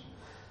times.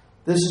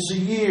 This is a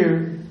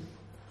year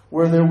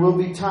where there will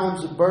be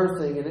times of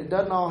birthing, and it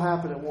doesn't all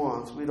happen at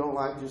once. We don't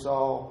like just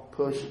all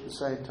push at the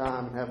same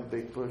time and have a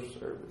big push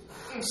service.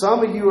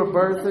 Some of you are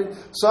birthing.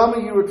 Some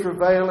of you are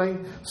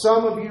travailing.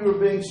 Some of you are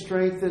being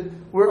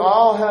strengthened. We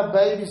all have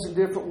babies in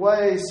different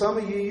ways. Some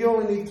of you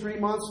only need 3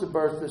 months to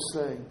birth this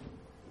thing.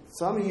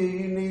 Some of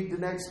you need the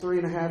next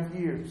 3.5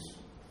 years.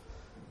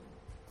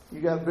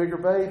 You got a bigger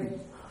baby.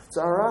 It's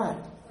all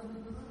right.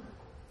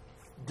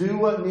 Do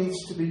what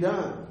needs to be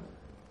done.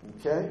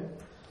 Okay?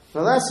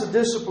 Now that's the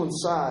discipline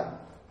side.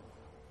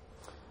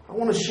 I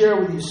want to share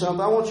with you something.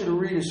 I want you to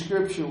read a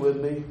scripture with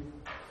me.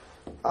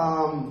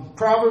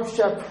 Proverbs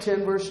chapter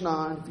 10 verse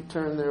 9. If you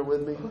turn there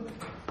with me.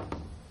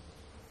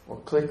 Or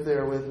click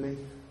there with me.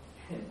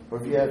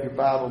 Or if you have your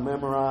Bible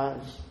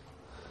memorized.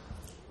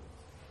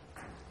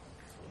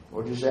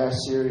 Or just ask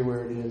Siri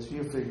where it is.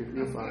 You'll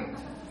find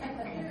it.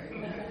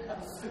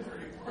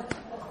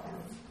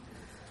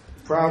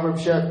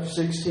 Proverbs chapter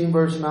 16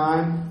 verse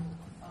 9.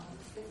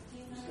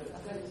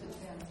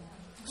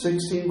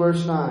 16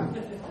 verse 9.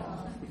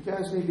 You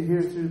guys need to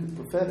hear through the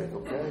prophetic,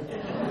 okay?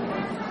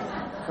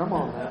 Come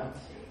on now.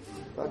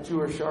 Thought you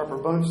were a sharper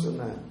bunch than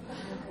that.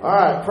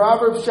 Alright,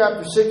 Proverbs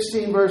chapter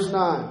 16 verse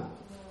 9.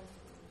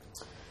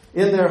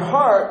 In their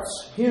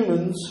hearts,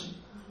 humans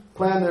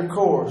plan their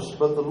course,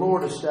 but the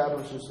Lord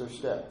establishes their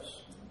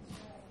steps.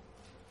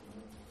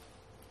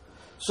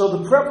 So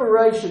the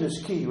preparation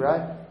is key,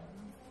 right?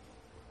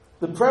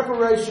 The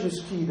preparation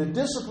is key. The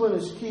discipline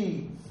is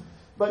key.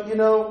 But you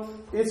know,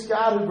 it's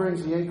God who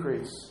brings the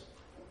increase.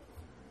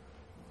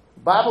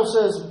 The Bible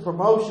says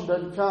promotion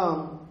doesn't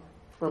come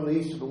from the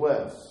east or the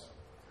west,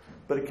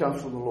 but it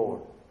comes from the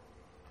Lord.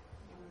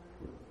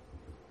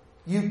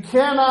 You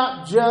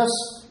cannot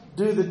just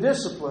do the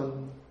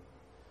discipline.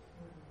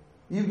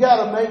 You've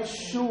got to make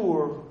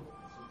sure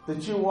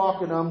that you're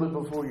walking humbly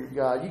before your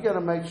God. You've got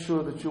to make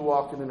sure that you're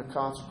walking in a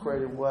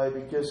consecrated way,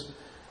 because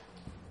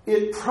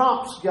it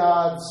prompts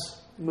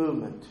God's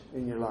movement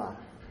in your life.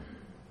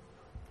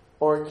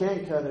 Or it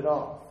can cut it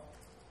off.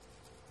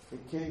 It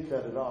can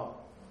cut it off.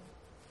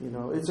 You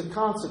know, it's a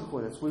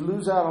consequence. We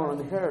lose out on an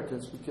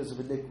inheritance because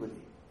of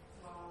iniquity.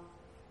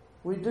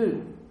 We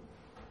do.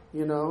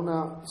 You know,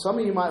 now, some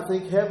of you might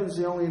think heaven's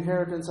the only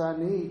inheritance I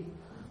need.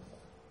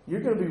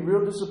 You're going to be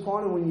real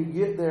disappointed when you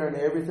get there and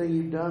everything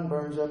you've done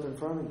burns up in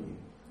front of you.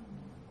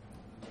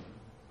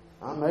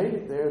 I made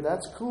it there.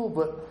 That's cool.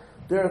 But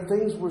there are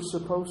things we're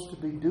supposed to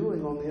be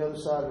doing on the other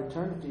side of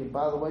eternity. And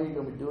by the way, you're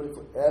going to be doing it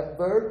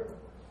forever.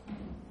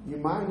 You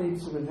might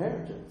need some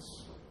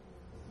inheritance.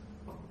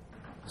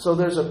 So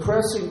there's a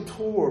pressing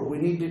toward. We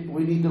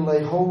need to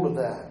lay hold of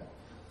that.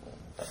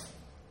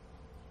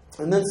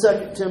 And then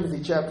 2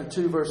 Timothy chapter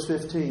 2 verse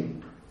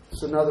 15.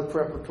 It's another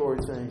preparatory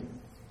thing.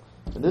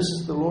 And this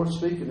is the Lord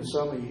speaking to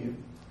some of you.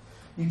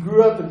 You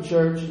grew up in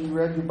church and you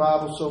read your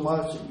Bible so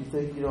much that you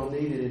think you don't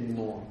need it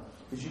anymore,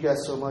 because you got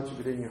so much of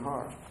it in your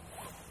heart.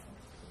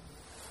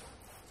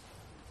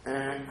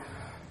 And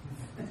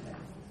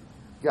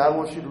God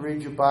wants you to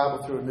read your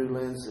Bible through a new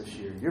lens this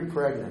year. You're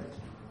pregnant.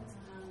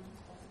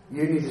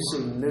 You need to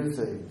see new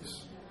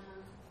things.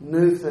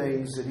 New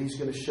things that He's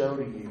going to show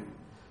to you.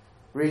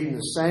 Reading the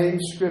same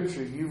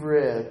scripture you've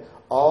read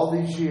all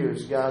these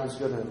years, God is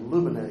going to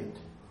illuminate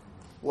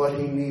what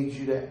He needs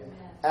you to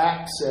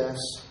access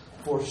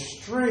for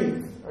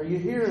strength. Are you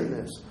hearing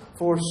this?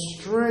 For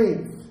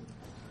strength.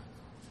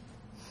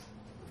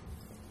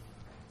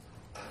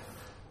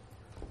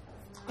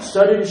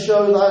 Study to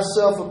show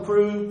thyself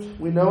approved.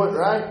 We know it,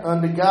 right?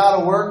 Unto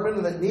God a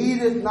workman that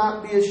needeth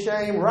not be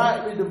ashamed,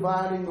 rightly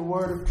dividing the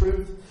word of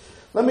truth.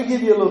 Let me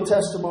give you a little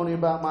testimony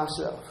about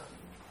myself.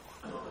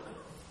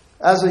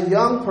 As a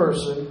young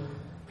person,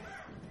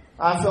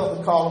 I felt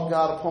the call of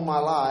God upon my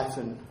life,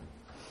 and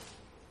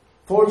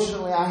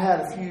Fortunately, I had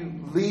a few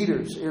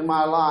leaders in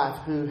my life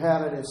who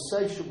had an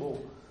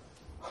insatiable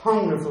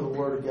hunger for the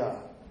Word of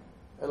God.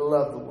 I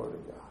loved the Word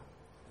of God.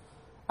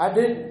 I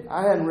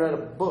hadn't read a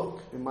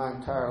book in my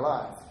entire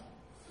life.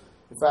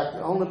 In fact,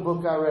 the only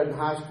book I read in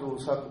high school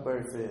was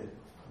Huckleberry Finn.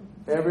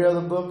 Every other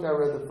book, I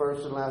read the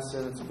first and last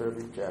sentence of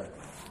every chapter.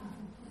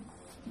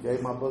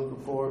 Gave my book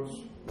reports,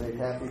 made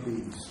happy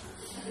bees.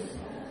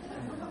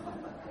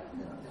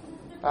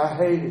 I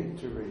hated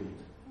to read.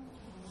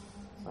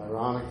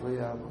 Ironically,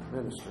 I'm a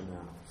minister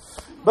now.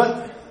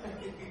 But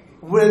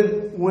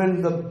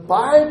when the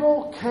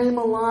Bible came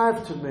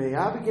alive to me,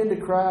 I began to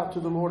cry out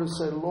to the Lord and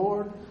say,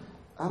 Lord,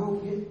 I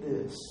don't get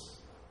this.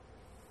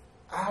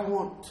 I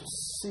want to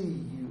see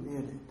you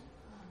in it.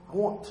 I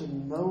want to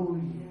know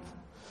you.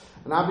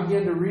 And I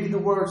began to read the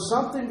Word.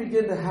 Something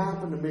began to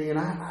happen to me, and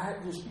I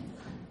just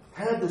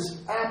had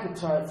this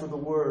appetite for the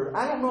Word.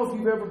 I don't know if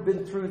you've ever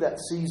been through that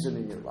season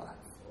in your life.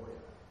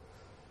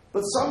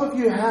 But some of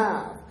you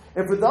have.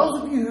 And for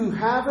those of you who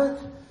haven't,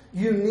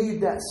 you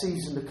need that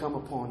season to come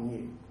upon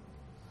you.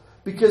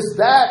 Because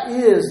that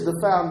is the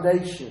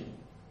foundation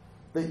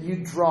that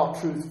you draw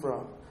truth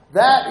from.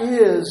 That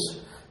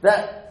is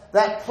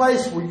that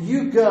place where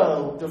you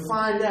go to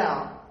find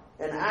out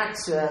and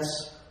access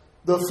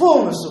the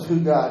fullness of who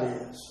God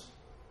is.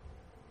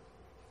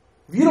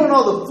 If you don't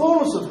know the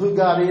fullness of who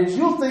God is,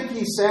 you'll think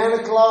He's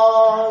Santa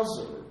Claus,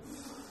 or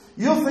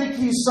you'll think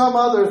He's some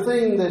other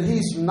thing that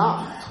He's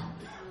not.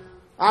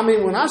 I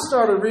mean, when I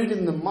started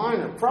reading the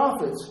Minor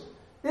Prophets,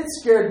 it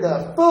scared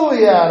the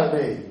phooey out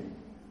of me.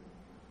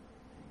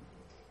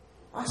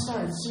 I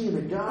started seeing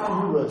a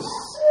God who was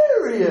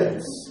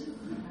serious.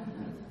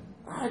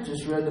 I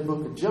just read the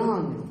book of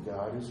John.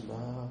 God is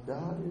love.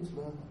 God is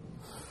love.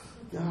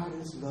 God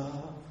is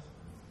love.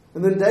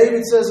 And then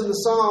David says in the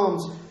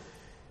Psalms,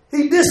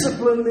 He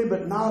disciplined me,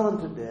 but not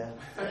unto death.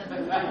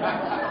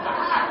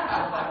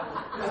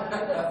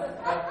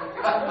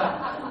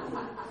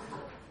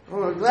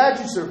 Well, I'm glad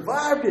you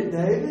survived it,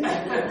 David.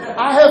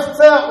 I have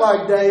felt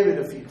like David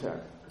a few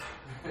times.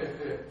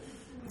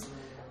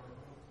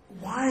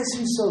 Why is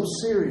he so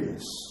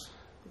serious?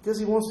 Because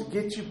he wants to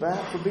get you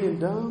back for being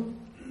dumb?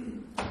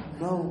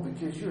 No,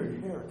 because your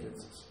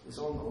inheritance is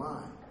on the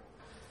line.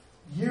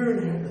 Your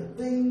inheritance,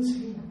 the things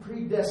He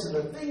predestined,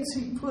 the things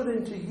He put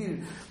into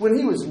you, when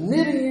He was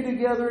knitting you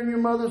together in your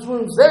mother's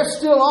womb, they're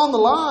still on the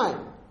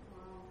line.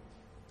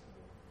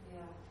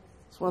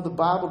 That's why the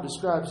Bible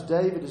describes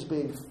David as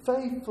being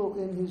faithful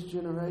in his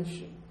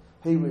generation.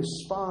 He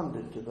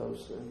responded to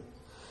those things.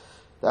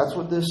 That's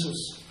what this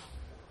is.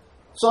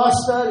 So I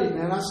studied,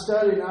 man. I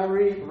studied and I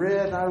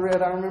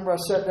read. I remember I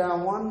sat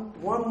down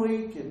one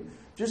week, and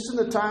just in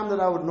the time that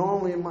I would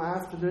normally in my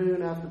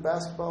afternoon after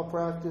basketball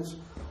practice,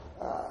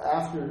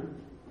 after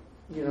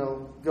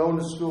going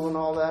to school and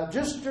all that,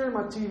 just during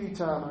my TV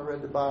time, I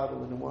read the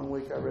Bible, and in 1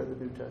 week I read the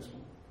New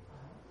Testament.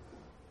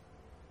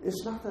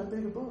 It's not that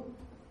big a book.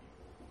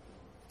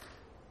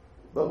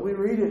 But we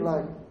read it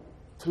like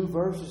 2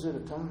 verses at a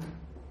time.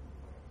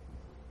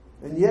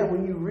 And yet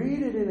when you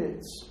read it in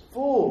its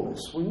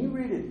fullness, when you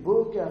read it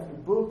book after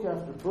book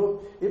after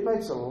book, it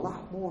makes a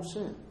lot more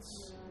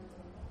sense.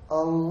 A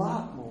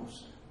lot more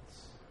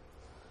sense.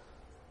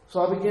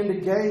 So I began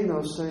to gain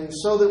those things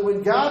so that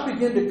when God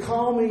began to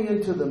call me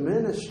into the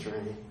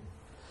ministry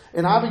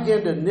and I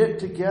began to knit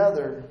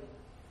together,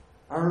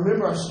 I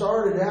remember I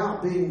started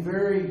out being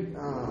very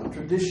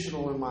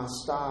traditional in my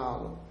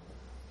style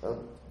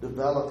of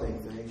developing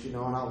things, and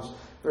I was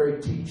very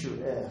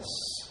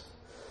teacher-esque,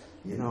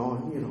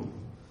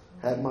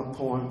 had my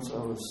points. I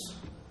was,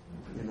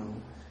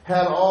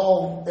 had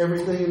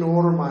everything in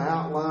order, my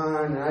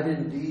outline, and I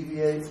didn't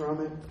deviate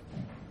from it,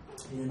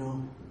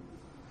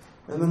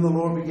 And then the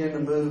Lord began to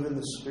move in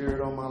the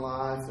Spirit on my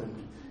life,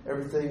 and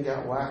everything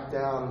got whacked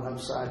out and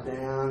upside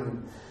down,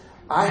 and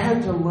I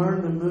had to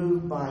learn to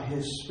move by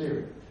His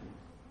Spirit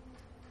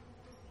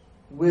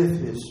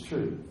with His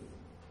truth.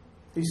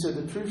 He said,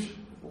 the true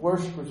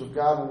worshipers of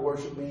God will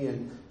worship me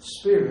in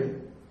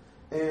spirit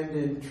and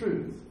in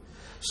truth.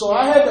 So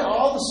I had to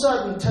all of a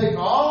sudden take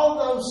all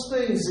those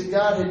things that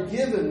God had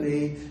given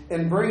me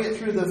and bring it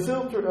through the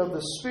filter of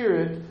the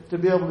Spirit to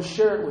be able to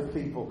share it with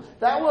people.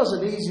 That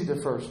wasn't easy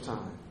the first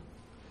time.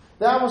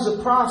 That was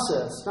a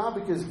process. Not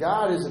because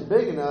God isn't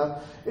big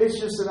enough. It's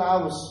just that I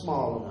was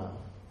small enough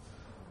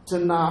to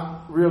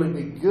not really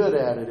be good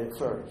at it at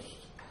first.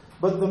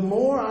 But the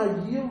more I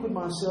yielded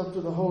myself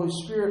to the Holy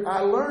Spirit,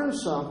 I learned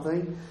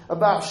something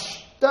about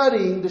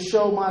studying to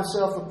show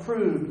myself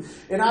approved.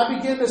 And I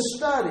began to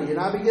study, and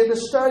I began to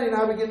study, and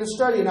I began to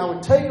study. And I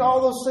would take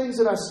all those things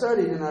that I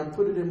studied and I'd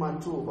put it in my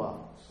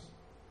toolbox.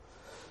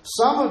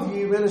 Some of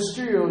you,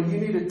 ministerially, you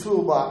need a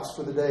toolbox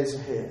for the days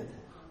ahead.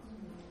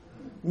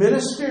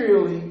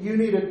 Ministerially, you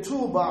need a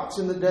toolbox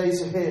in the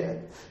days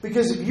ahead.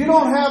 Because if you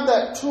don't have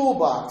that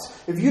toolbox,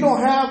 if you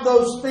don't have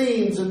those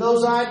themes and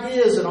those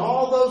ideas and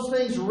all those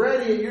things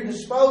ready at your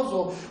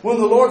disposal, when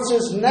the Lord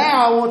says,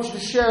 now I want you to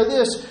share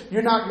this,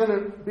 you're not going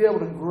to be able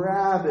to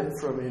grab it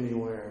from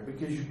anywhere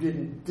because you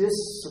didn't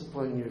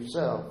discipline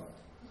yourself.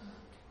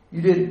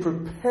 You didn't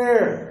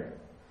prepare.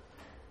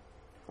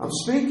 I'm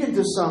speaking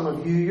to some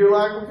of you. You're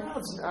like,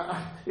 well, God,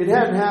 it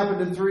hadn't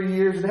happened in 3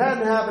 years. It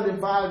hadn't happened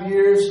in 5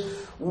 years.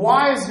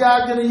 Why is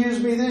God going to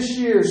use me this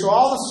year? So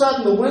all of a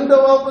sudden the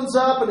window opens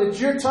up and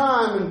it's your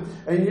time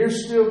and you're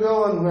still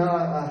going,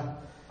 well,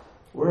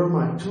 where are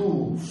my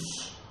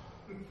tools?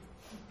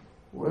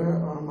 Where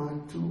are my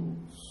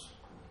tools?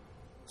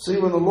 See,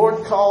 when the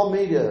Lord called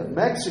me to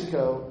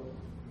Mexico,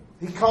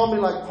 He called me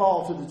like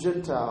Paul to the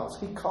Gentiles.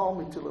 He called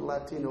me to the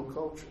Latino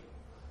culture.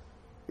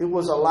 It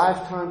was a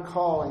lifetime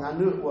calling. I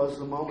knew it was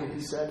the moment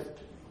He said it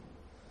to me.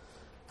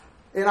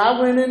 And I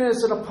went in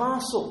as an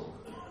apostle.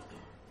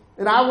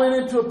 And I went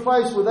into a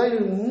place where they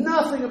knew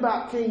nothing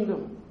about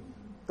kingdom.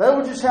 They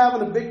were just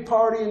having a big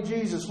party in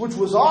Jesus, which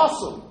was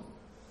awesome.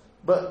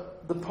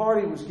 But the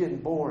party was getting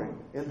boring,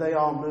 and they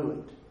all knew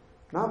it.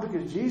 Not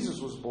because Jesus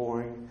was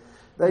boring.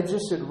 They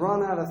just had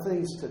run out of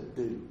things to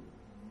do.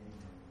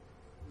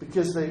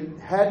 Because they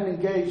hadn't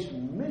engaged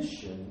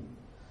mission.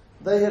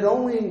 They had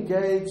only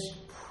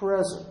engaged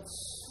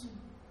presence.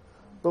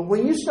 But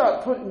when you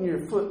start putting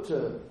your foot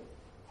to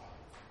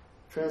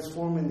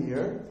transforming the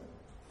earth,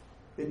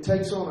 it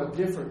takes on a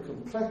different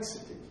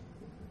complexity.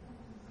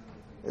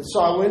 And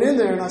so I went in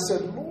there and I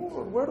said,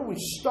 Lord, where do we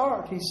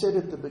start? He said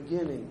at the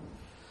beginning,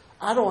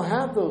 I don't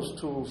have those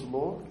tools,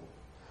 Lord.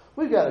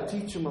 We've got to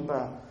teach them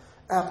about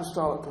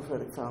apostolic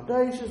prophetic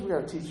foundations. We've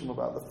got to teach them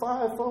about the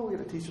fivefold. We've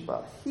got to teach them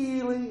about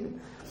healing.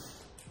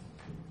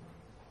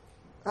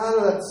 Out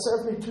of that,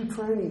 72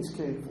 trainings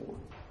came forth.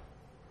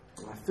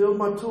 I filled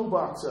my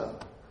toolbox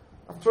up.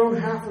 I've thrown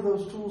half of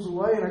those tools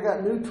away and I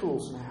got new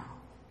tools now.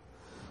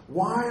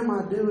 Why am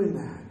I doing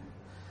that?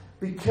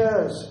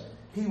 Because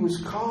He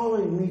was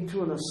calling me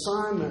to an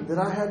assignment that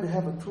I had to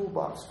have a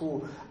toolbox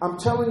for. I'm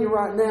telling you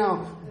right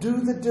now,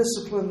 do the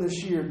discipline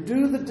this year.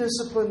 Do the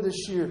discipline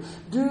this year.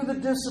 Do the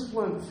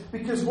discipline.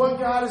 Because what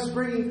God is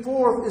bringing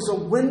forth is a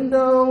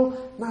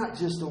window, not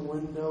just a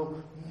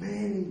window,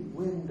 many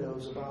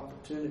windows of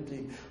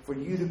opportunity for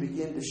you to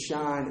begin to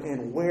shine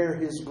and wear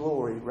His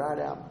glory right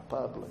out in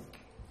public.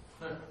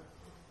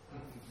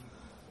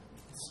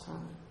 It's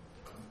time.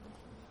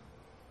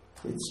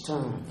 It's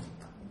time.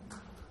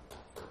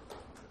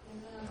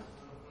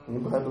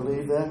 Anybody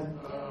believe that?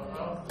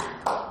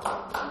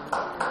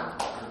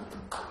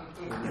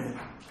 Amen.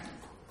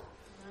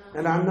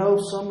 And I know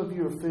some of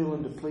you are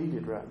feeling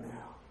depleted right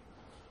now.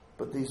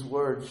 But these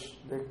words,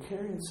 they're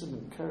carrying some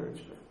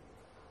encouragement.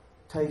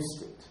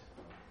 Taste it.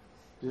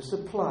 Just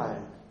apply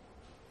it.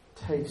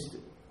 Taste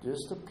it.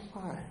 Just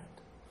apply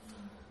it.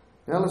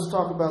 Now let's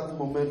talk about the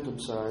momentum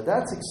side.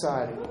 That's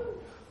exciting.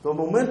 The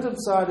momentum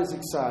side is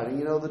exciting.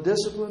 You know, the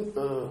discipline,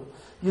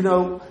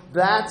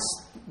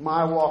 that's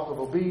my walk of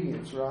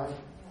obedience, right?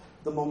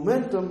 The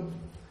momentum,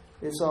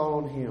 it's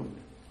all on Him.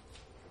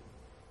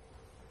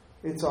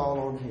 It's all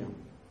on Him.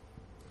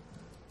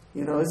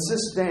 You know, it's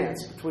this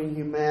dance between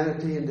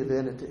humanity and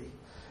divinity.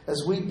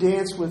 As we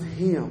dance with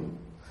Him,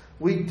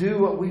 we do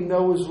what we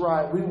know is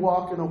right. We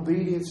walk in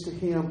obedience to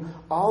Him.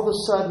 All of a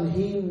sudden,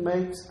 He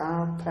makes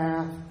our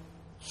path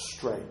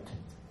straight.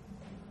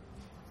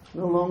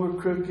 No longer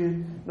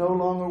crooked, no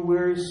longer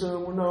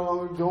wearisome. We're no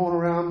longer going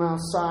around Mount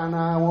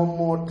Sinai one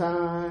more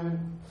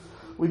time.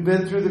 We've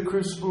been through the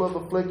crucible of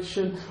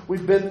affliction.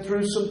 We've been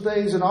through some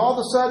things. And all of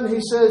a sudden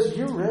He says,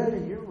 you're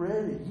ready, you're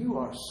ready. You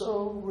are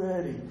so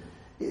ready.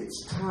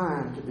 It's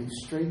time to be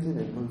strengthened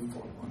and move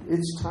forward.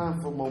 It's time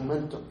for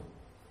momentum.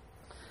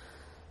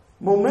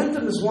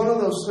 Momentum is one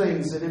of those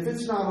things that if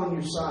it's not on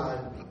your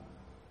side,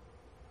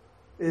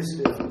 it's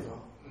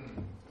difficult.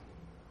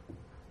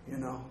 You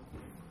know.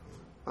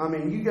 I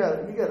mean, you got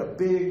a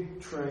big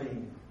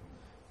train.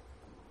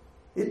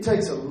 It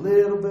takes a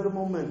little bit of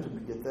momentum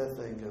to get that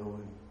thing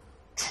going.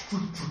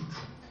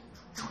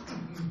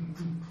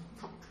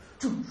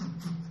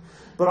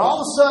 But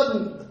all of a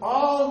sudden,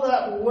 all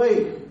that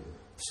weight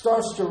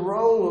starts to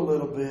roll a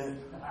little bit.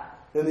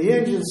 And the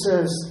engine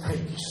says,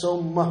 thank you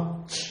so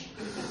much.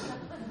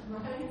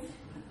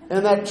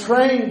 And that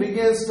train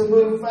begins to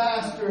move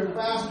faster and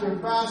faster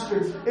and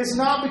faster. It's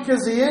not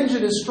because the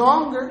engine is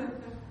stronger.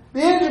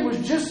 The engine was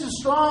just as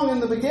strong in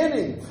the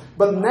beginning.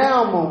 But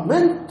now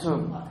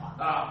momentum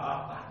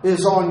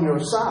is on your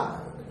side.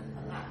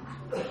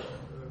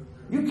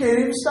 You can't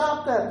even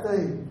stop that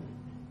thing.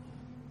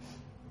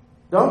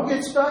 Don't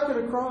get stuck at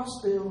a cross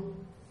still.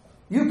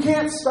 You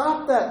can't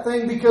stop that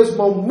thing because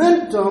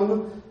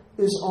momentum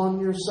is on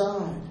your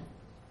side.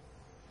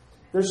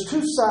 There's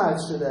two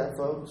sides to that,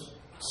 folks.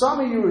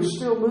 Some of you are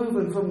still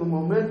moving from the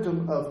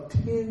momentum of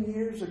 10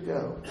 years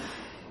ago.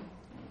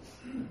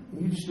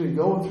 You've just been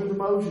going through the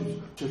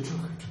motions.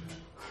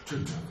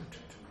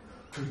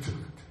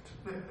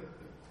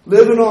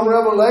 Living on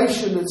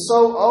revelation that's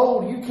so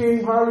old you can't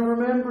even hardly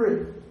remember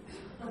it.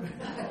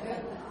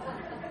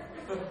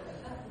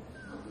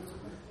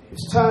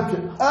 It's time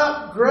to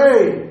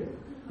upgrade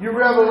your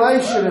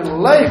revelation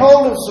and lay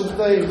hold of some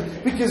things,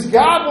 because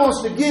God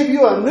wants to give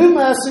you a new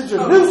message,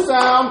 a new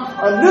sound,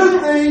 a new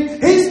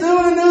thing. He's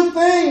doing a new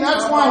thing.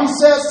 That's why He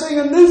says sing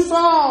a new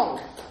song.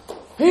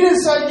 He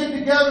didn't say get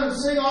together and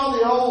sing all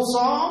the old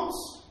songs.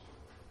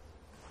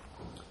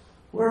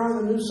 Where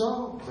are the new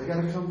songs? They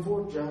got to come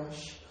forth,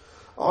 Josh.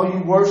 All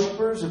you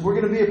worshipers, if we're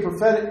going to be a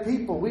prophetic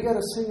people, we got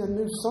to sing a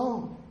new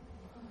song.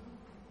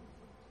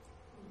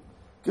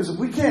 Because if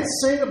we can't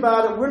sing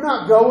about it, we're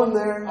not going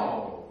there.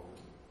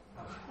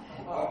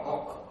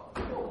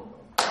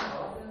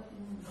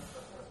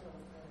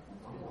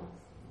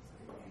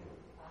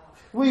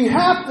 We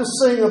have to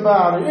sing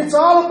about it. It's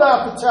all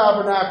about the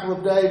tabernacle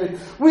of David.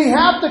 We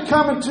have to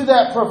come into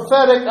that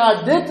prophetic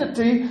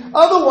identity.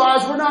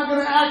 Otherwise, we're not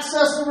going to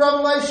access the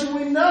revelation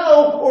we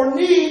know or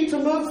need to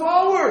move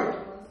forward.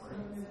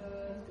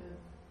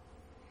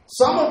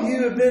 Some of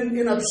you have been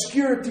in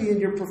obscurity in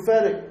your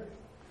prophetic.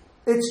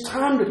 It's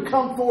time to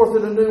come forth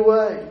in a new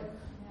way.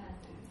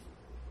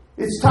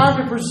 It's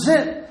time to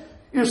present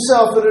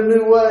yourself in a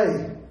new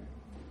way.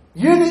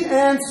 You're the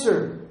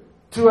answer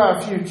to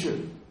our future.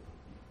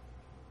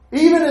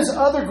 Even as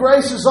other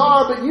graces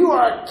are, but you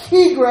are a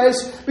key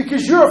grace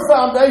because you're a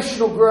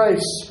foundational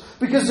grace.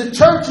 Because the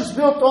church is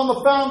built on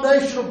the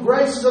foundational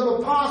graces of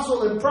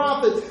apostle and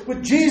prophet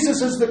with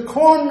Jesus as the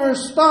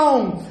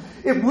cornerstone.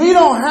 If we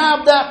don't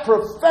have that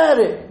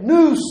prophetic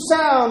new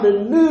sound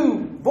and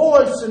new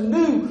voice and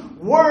new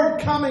word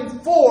coming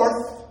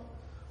forth,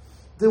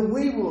 then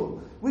we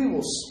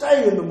will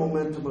stay in the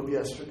momentum of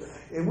yesterday.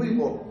 And we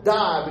will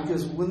die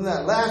because when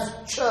that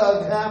last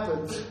chug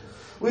happens,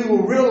 we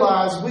will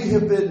realize we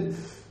have been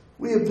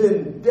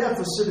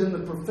deficit in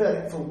the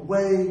prophetic for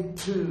way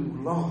too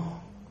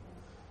long.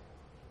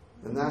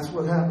 And that's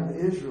what happened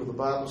to Israel. The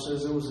Bible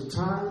says there was a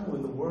time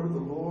when the word of the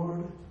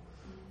Lord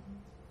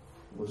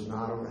was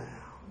not around.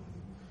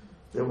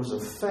 There was a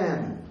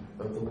famine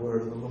of the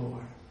word of the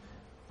Lord.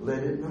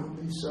 Let it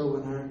not be so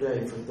in our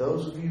day. For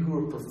those of you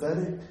who are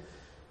prophetic,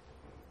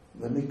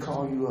 let me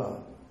call you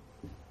up.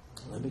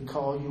 Let me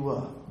call you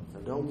up. Now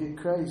don't get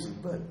crazy,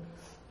 but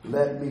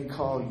let me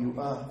call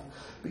you up.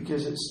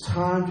 Because it's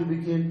time to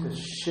begin to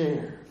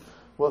share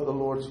what the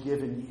Lord's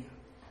given you.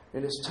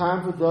 And it's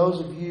time for those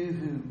of you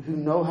who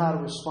know how to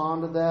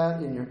respond to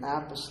that in your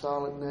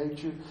apostolic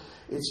nature.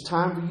 It's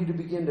time for you to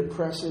begin to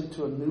press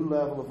into a new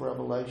level of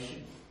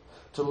revelation.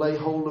 To lay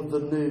hold of the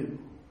new.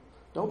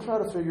 Don't try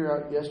to figure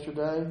out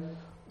yesterday.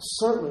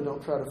 Certainly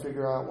don't try to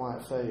figure out why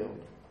it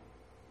failed.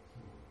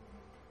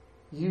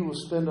 You will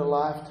spend a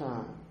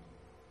lifetime.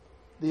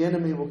 The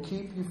enemy will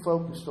keep you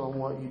focused on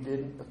what you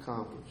didn't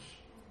accomplish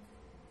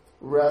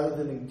rather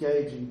than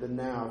engaging the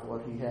now of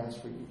what he has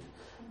for you.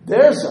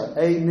 There's an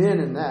amen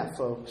in that,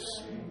 folks.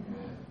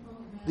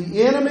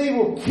 The enemy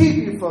will keep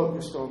you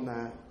focused on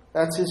that.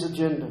 That's his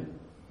agenda.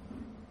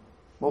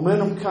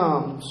 Momentum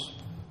comes.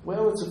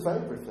 Well, it's a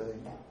favor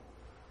thing.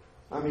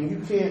 I mean,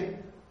 you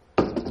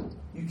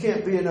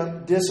can't be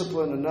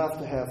disciplined enough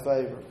to have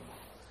favor.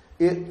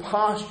 It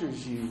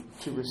postures you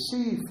to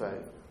receive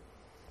favor.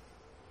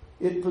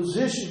 It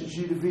positions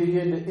you to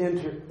begin to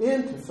enter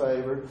into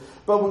favor.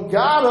 But when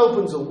God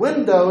opens a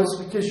window, it's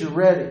because you're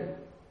ready.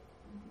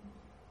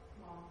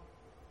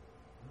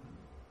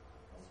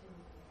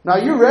 Now,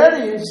 your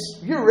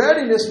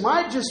readiness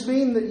might just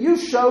mean that you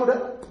showed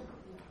up.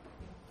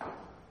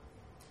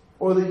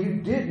 Or that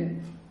you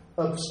didn't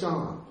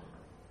abscond.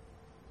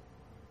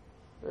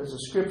 There's a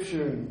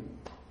scripture that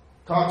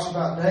talks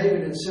about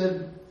David and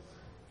said,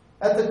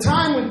 at the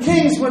time when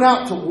kings went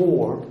out to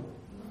war,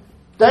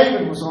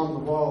 David was on the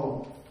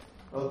wall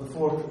of the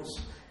fortress,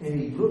 and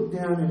he looked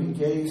down and he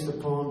gazed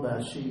upon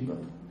Bathsheba.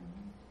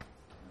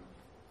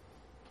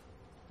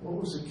 What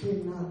was the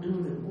king not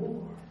doing at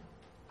war?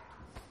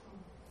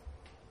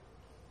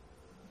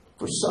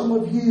 For some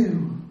of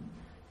you,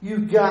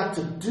 you've got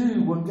to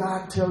do what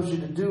God tells you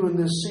to do in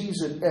this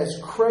season, as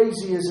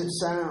crazy as it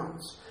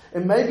sounds.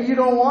 And maybe you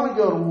don't want to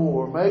go to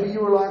war. Maybe you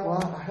were like,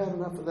 well, I had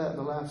enough of that in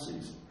the last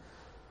season.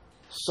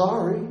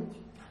 Sorry.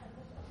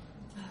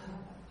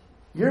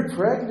 You're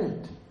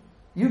pregnant.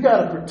 You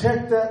got to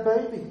protect that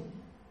baby.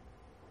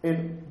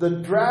 And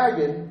the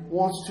dragon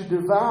wants to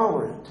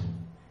devour it.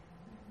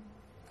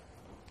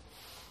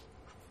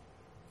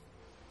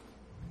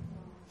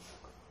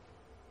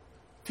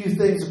 A few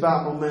things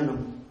about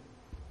momentum.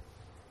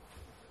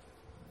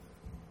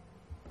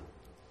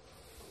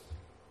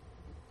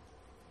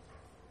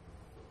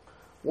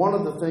 One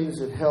of the things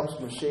that helps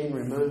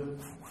machinery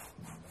move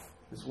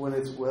is when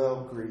it's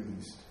well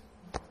greased.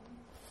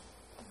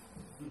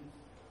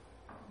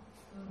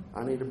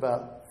 I need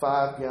about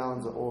 5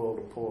 gallons of oil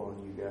to pour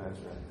on you guys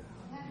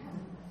right now.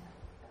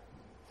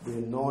 The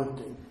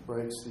anointing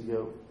breaks the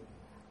yoke.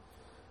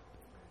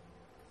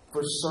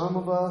 For some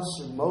of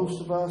us and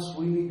most of us,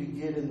 we need to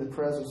get in the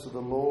presence of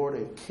the Lord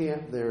and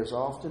camp there as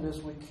often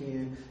as we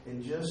can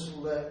and just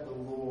let the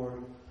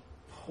Lord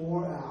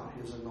pour out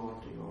His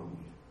anointing on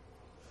you.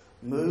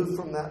 Move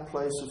from that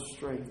place of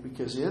strength,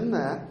 because in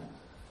that,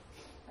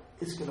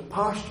 it's going to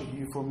posture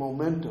you for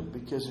momentum.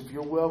 Because if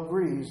you're well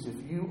greased,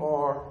 if you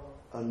are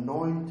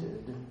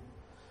anointed,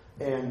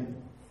 and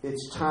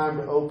it's time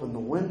to open the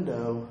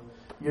window,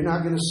 you're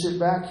not going to sit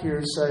back here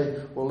and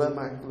say, well,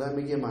 let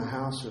me get my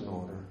house in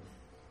order.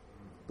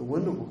 The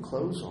window will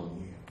close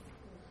on you.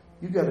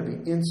 You've got to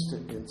be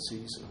instant in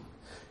season.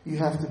 You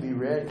have to be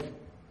ready.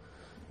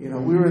 You know,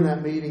 we were in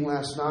that meeting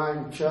last night,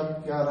 and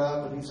Chuck got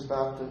up, and he's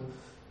about to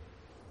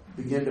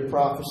begin to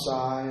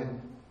prophesy, and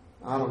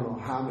I don't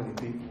know how many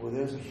people were.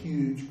 There's a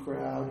huge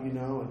crowd, you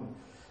know, and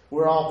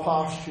we're all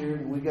postured,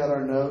 and we got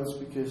our notes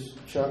because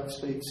Chuck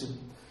speaks in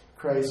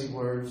crazy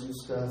words and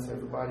stuff.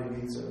 Everybody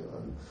needs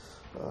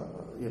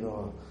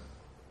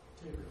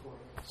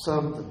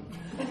something.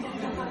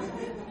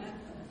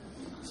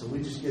 So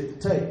we just get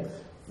the tape.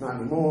 Not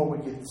anymore. We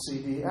get the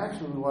CD.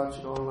 Actually, we watch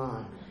it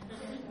online.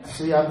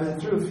 See, I've been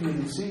through a few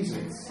of these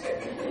seasons.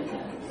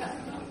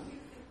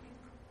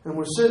 And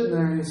we're sitting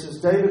there, and he says,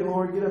 David,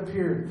 Lord, get up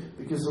here,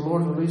 because the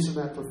Lord's releasing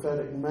that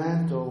prophetic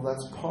mantle.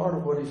 That's part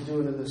of what he's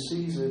doing in this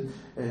season,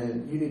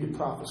 and you need to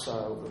prophesy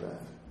over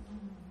that.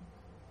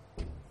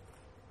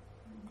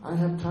 I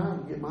didn't have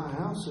time to get my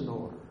house in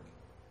order.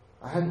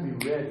 I had to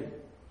be ready.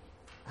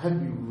 I had to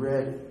be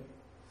ready.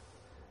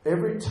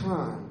 Every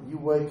time you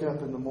wake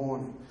up in the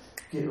morning,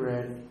 get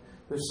ready.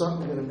 There's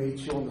something going to meet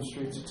you on the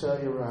streets of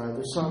Telluride.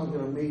 There's something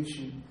going to meet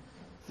you,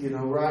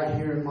 right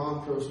here in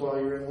Montrose while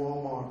you're in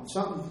Walmart.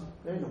 Something.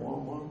 There ain't no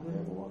Walmart. They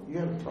have a Walmart. You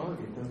have a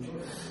Target, don't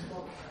you?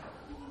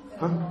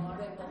 Huh?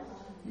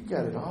 You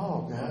got it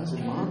all, guys,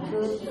 in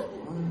Montrose.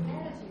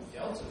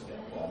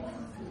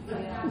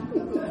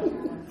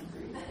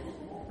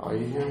 Are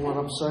you hearing what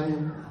I'm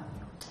saying?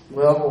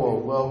 Well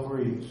oiled, well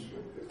greased.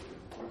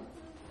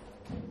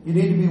 You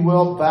need to be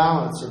well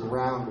balanced and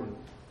rounded.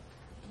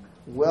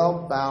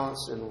 Well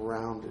balanced and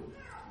rounded.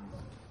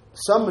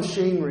 Some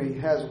machinery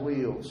has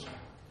wheels.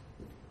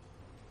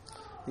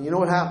 And you know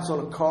what happens on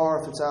a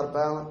car if it's out of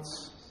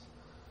balance?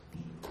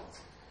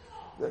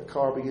 That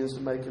car begins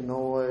to make a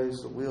noise.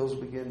 The wheels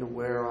begin to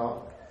wear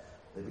off.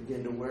 They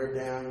begin to wear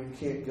down. You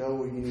can't go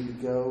where you need to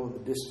go,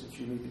 the distance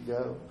you need to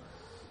go.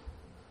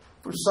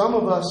 For some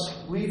of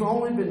us, we've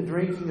only been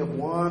drinking of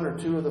one or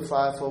two of the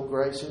fivefold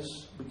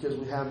graces because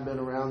we haven't been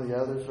around the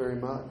others very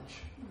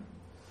much.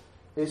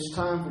 It's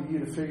time for you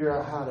to figure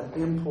out how to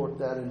import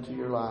that into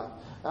your life.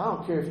 I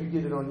don't care if you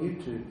get it on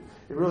YouTube.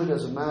 It really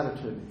doesn't matter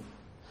to me.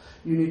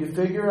 You need to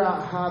figure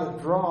out how to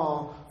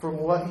draw from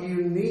what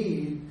you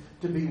need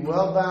to be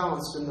well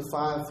balanced in the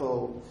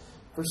fivefold.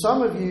 For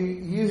some of you,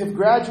 you have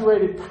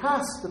graduated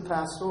past the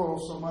pastoral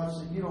so much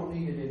that you don't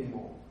need it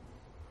anymore.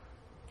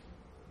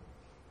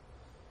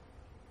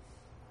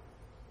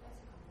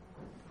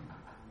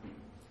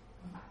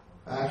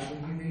 Actually,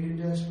 you need it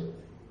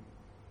desperately.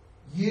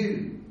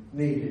 You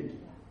need it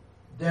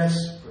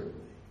desperately.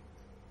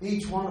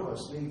 Each one of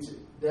us needs it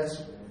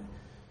desperately.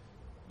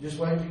 Just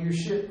wait till your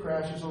ship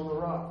crashes on the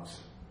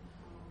rocks.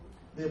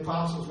 The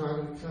apostle's not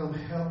going to come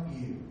help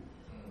you.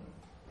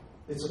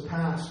 It's a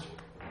pastor.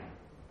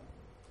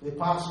 The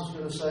apostle's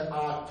going to say,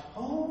 I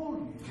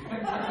told you.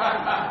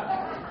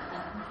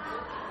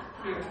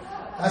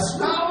 That's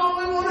not what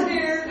we want to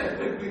hear.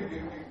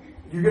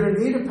 You're going to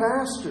need a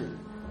pastor.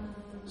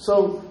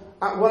 So,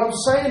 what I'm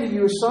saying to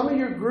you is some of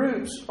your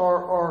groups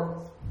are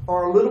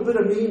a little bit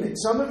anemic.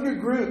 Some of your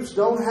groups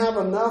don't have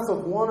enough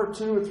of one or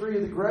two or three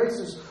of the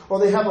graces, or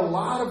they have a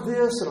lot of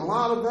this and a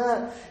lot of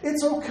that.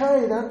 It's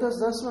okay.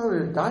 That's not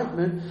an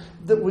indictment.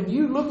 That when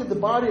you look at the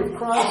body of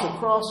Christ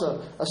across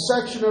a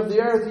section of the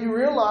earth, you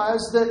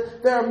realize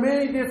that there are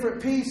many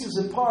different pieces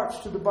and parts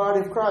to the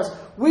body of Christ.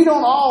 We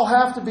don't all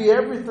have to be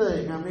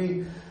everything. I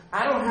mean,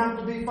 I don't have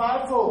to be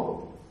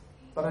fivefold,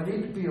 but I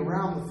need to be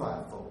around the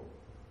fivefold.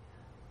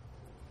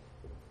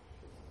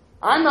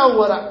 I know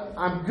what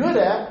I'm good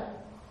at,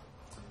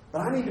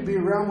 but I need to be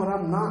around what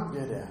I'm not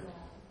good at.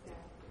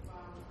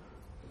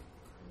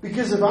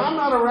 Because if I'm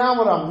not around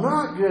what I'm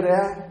not good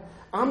at,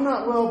 I'm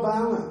not well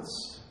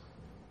balanced.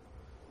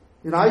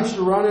 I used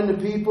to run into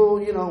people,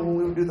 when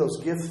we would do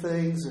those gift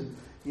things and,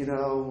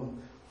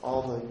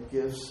 all the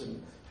gifts,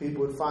 and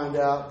people would find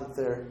out that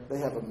they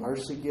have a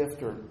mercy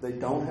gift or they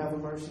don't have a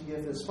mercy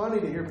gift. It's funny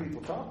to hear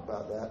people talk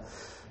about that,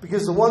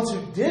 because the ones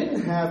who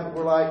didn't have it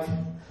were like,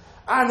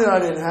 I knew I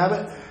didn't have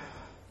it.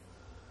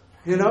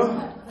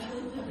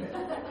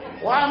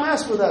 Why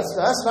mess with that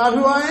stuff? That's not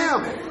who I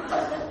am.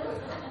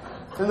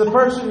 And the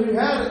person who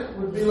had it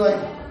would be like,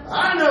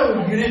 I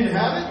know you didn't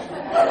have it.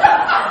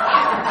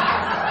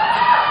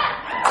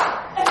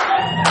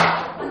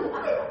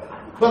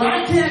 But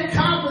I can't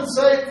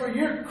compensate for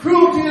your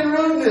cruelty and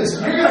rudeness.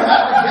 You're going to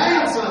have to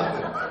gain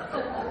something.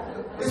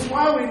 It's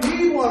why we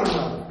need one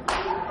another.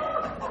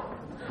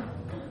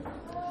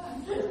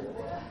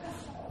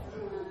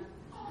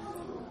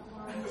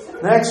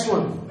 Next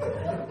one.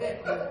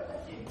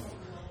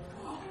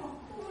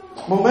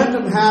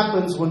 Momentum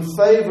happens when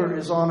favor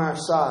is on our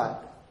side.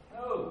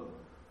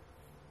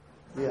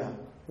 Yeah.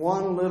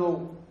 One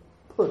little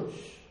push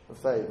of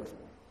favor.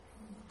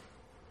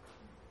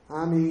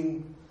 I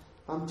mean,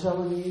 I'm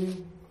telling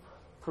you,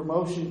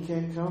 promotion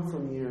can't come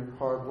from your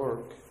hard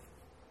work.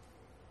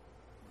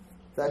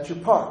 That's your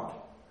part.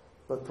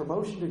 But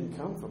promotion didn't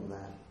come from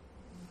that.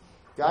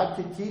 God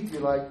could keep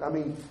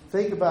you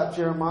think about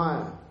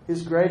Jeremiah.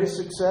 His greatest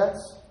success?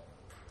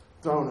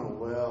 Thrown in a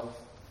well.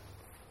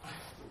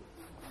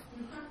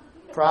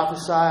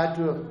 Prophesied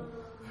to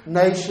a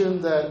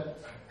nation that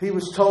he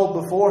was told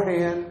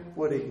beforehand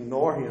would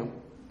ignore him.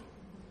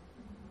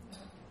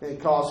 and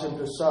caused him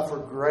to suffer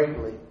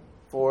greatly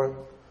for it.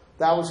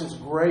 That was his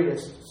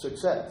greatest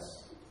success.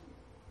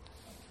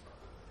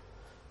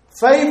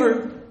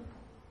 Favor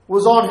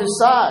was on his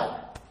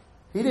side.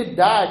 He didn't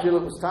die till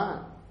it was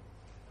time.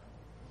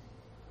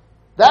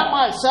 That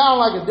might sound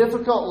like a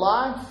difficult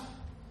life,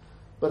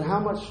 but how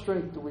much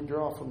strength do we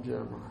draw from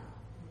Jeremiah?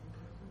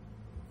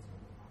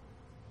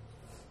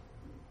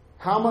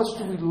 How much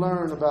do we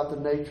learn about the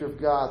nature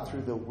of God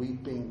through the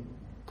weeping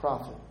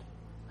prophet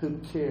who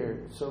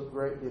cared so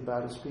greatly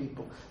about his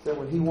people that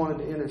when he wanted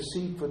to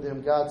intercede for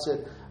them, God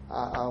said,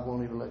 I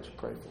won't even let you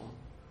pray for them.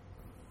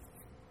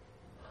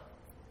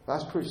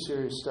 That's pretty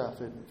serious stuff,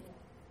 isn't it?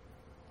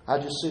 I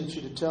just sent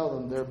you to tell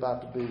them they're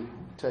about to be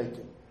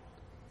taken.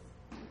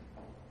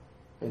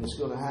 And it's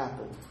going to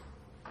happen.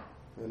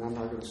 And I'm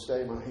not going to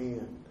stay my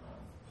hand.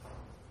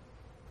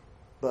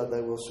 But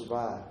they will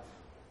survive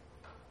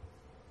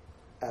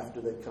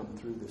after they come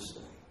through this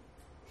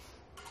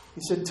thing.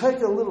 He said,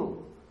 take a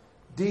little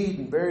deed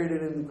and buried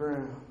it in the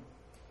ground.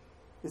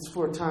 It's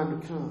for a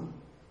time to come.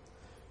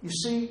 You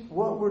see,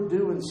 what we're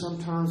doing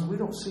sometimes, we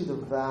don't see the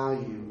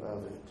value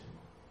of it.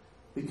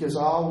 Because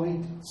all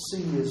we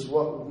see is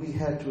what we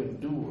had to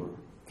endure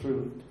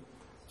through it.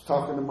 I was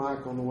talking to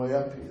Mike on the way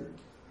up here.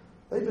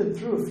 They've been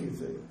through a few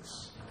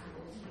things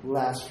the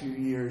last few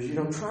years.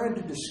 Trying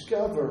to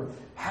discover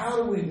how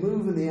do we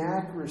move in the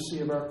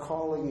accuracy of our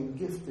calling and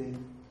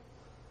gifting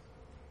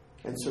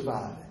and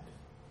survive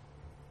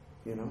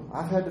it.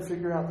 I've had to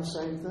figure out the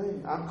same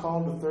thing. I'm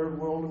called to third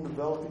world and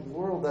developing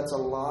world. That's a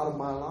lot of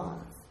my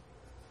life.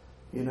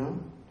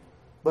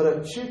 But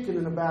a chicken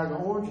and a bag of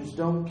oranges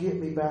don't get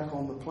me back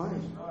on the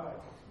plane.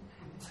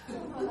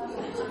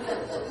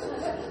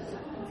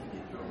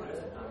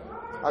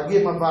 I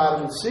get my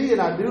vitamin C, and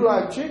I do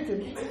like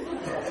chicken.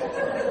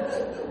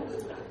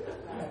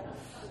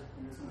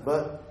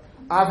 But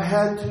I've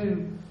had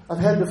to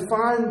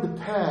find the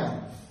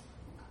path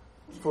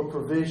for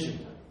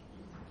provision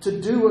to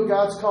do what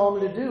God's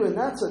called me to do, and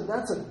that's a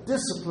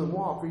disciplined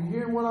walk. Are you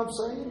hearing what I'm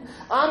saying?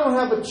 I don't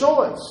have a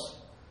choice.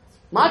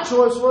 My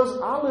choice was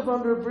I'll live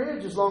under a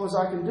bridge as long as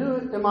I can do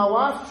it, and my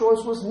wife's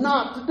choice was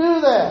not to do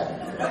that.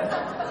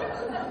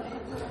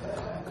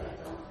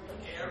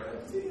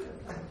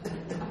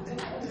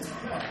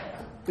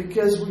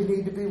 Because we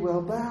need to be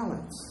well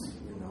balanced,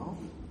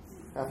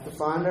 Have to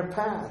find our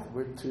path.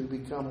 We're to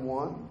become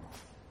one.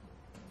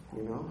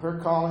 Her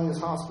calling is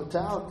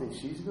hospitality.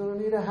 She's going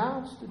to need a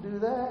house to do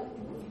that.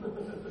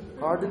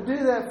 Hard to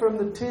do that from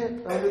the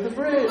tent under the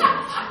bridge.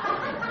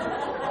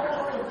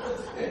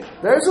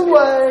 There's a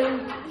way.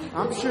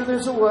 I'm sure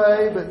there's a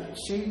way, but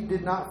she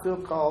did not feel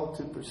called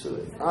to pursue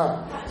it.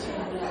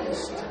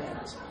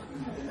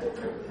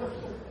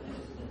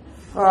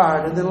 All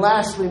right, and then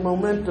lastly,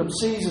 momentum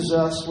seizes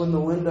us when the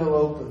window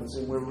opens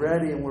and we're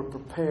ready and we're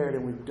prepared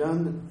and we've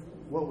done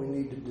what we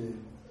need to do.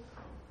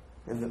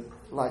 And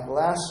like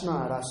last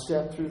night, I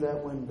stepped through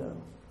that window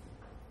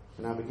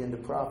and I began to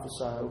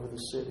prophesy over the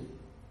city.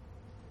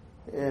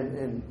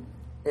 And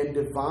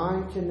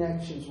divine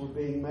connections were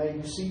being made.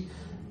 You see,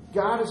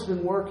 God has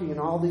been working in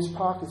all these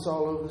pockets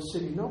all over the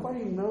city. Nobody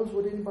even knows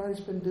what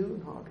anybody's been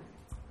doing hardly.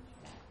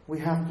 We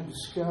have to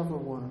discover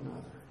one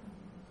another.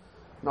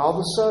 And all of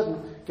a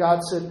sudden,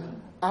 God said,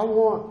 I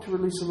want to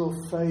release a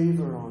little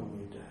favor on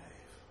you, Dave.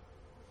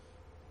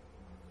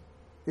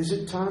 Is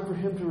it time for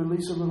him to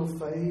release a little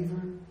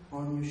favor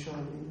on you,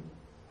 Charlene?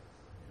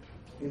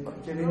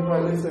 Can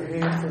anybody lift their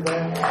hand for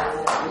that?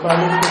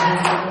 Anybody lift their hand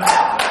for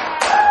that?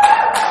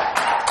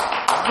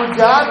 For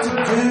God to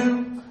do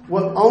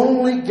what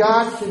only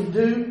God can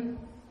do,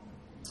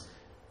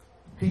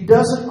 He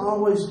doesn't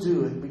always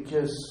do it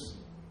because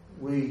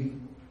we're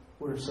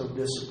so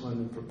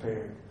disciplined and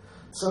prepared.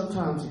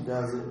 Sometimes He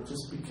does it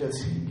just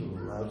because He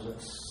loves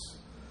us.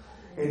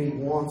 And He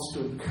wants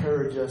to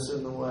encourage us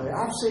in the way.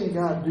 I've seen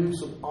God do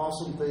some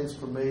awesome things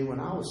for me when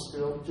I was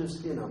still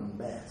just in a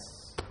mess.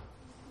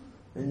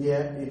 And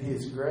yet, in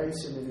His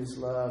grace and in His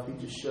love, He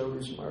just showed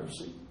His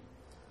mercy.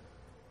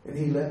 And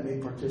He let me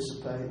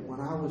participate. When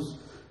I was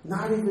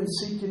not even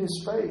seeking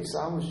His face,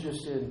 I was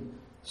just in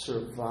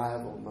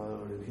survival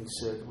mode. And He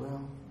said,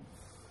 well,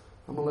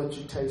 I'm going to let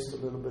you taste a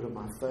little bit of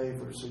my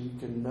favor so you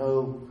can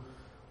know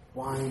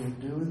why you're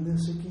doing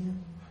this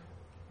again.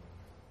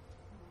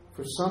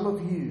 For some of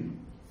you,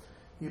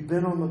 you've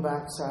been on the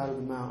backside of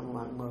the mountain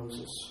like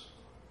Moses.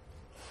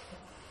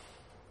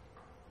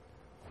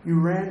 You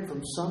ran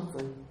from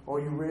something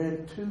or you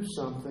ran to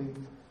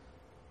something.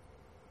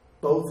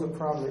 Both are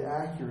probably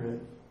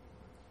accurate,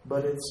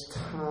 but it's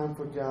time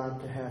for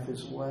God to have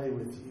His way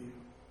with you.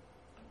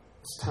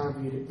 It's time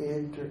for you to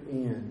enter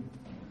in.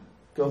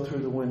 Go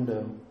through the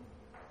window.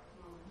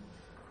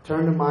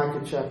 Turn to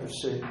Micah chapter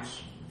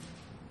 6.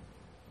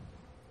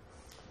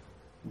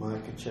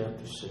 Micah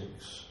chapter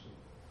 6.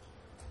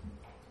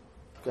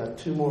 Got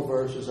two more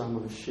verses I'm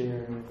going to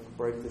share and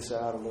break this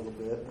out a little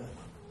bit.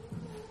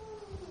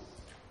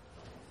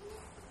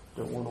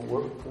 Don't want to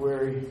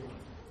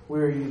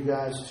weary you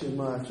guys too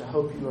much. I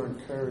hope you are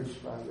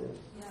encouraged by this.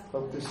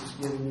 Hope this is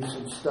giving you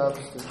some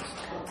substance.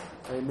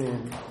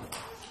 Amen.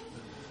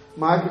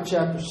 Micah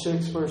chapter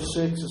 6, verse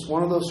 6 is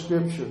one of those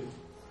scriptures.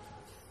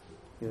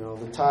 You know,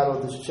 the title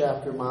of this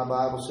chapter in my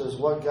Bible says,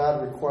 What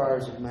God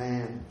Requires of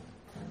Man.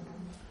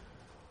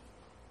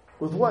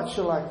 With what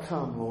shall I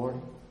come, Lord,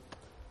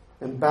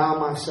 and bow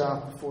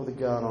myself before the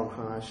God on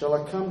high? Shall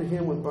I come to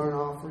Him with burnt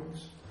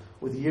offerings,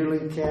 with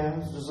yearling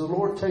calves? Does the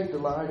Lord take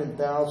delight in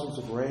thousands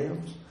of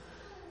rams,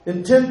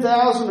 in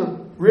 10,000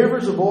 of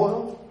rivers of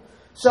oil?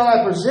 Shall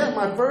I present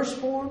my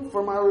firstborn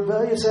for my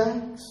rebellious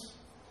acts,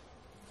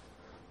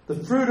 the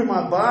fruit of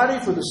my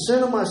body for the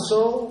sin of my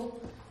soul?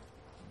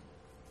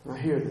 Now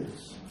hear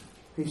this.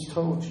 He's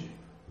told you,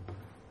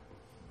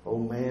 oh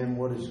man,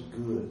 what is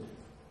good?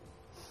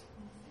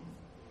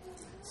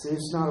 See,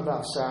 it's not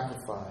about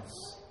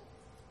sacrifice.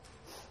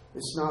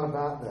 It's not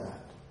about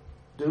that.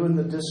 Doing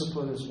the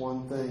discipline is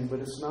one thing, but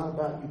it's not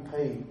about you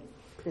paying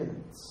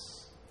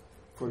penance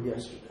for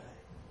yesterday.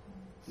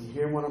 You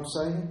hear what I'm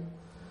saying?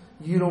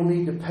 You don't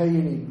need to pay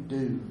any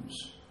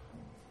dues.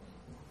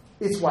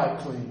 It's white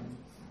clean.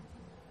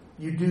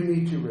 You do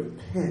need to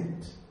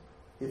repent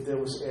if there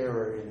was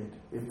error in it,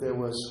 if there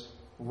was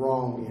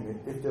wrong in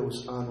it, if there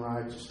was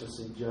unrighteousness,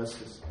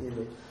 injustice in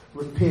it.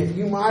 Repent.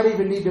 You might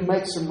even need to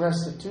make some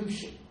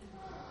restitution.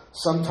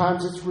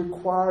 Sometimes it's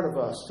required of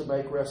us to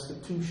make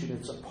restitution.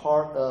 It's a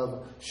part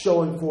of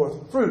showing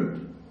forth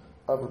fruit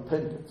of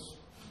repentance.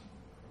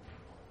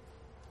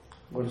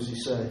 What does he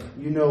say?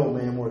 You know,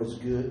 man, what is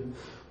good.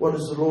 What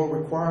does the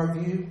Lord require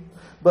of you?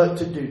 But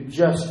to do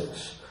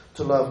justice,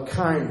 to love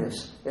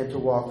kindness, and to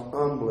walk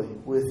humbly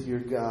with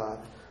your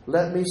God.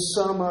 Let me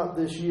sum up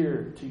this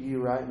year to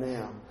you right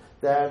now.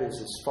 That is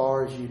as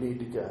far as you need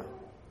to go.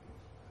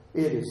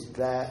 It is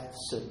that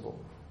simple.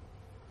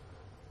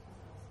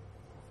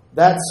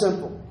 That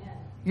simple.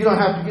 You don't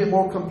have to get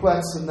more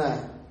complex than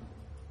that.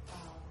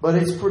 But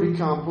it's pretty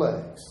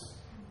complex.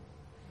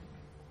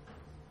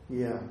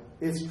 Yeah,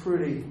 it's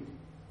pretty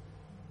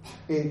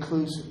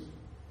inclusive.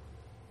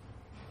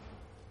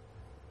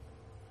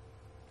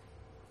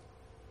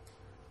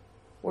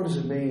 What does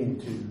it mean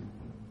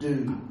to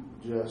do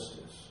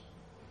justice?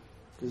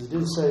 Because it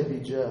didn't say be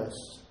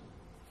just.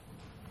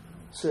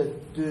 It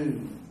said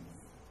do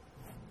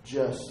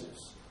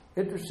justice.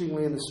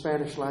 Interestingly, in the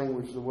Spanish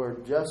language, the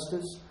word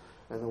justice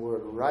and the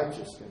word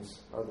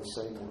righteousness are the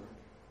same word.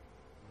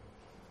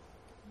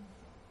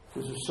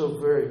 Because they're so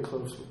very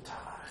closely tied.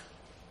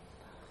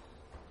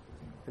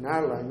 In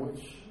our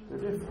language,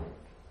 they're different.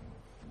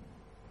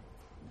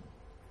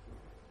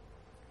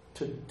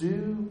 To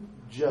do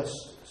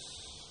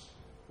justice.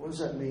 What does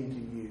that mean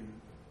to you?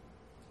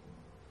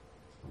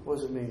 What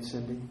does it mean,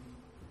 Cindy?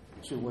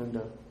 It's your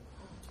window.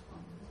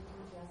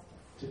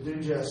 To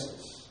do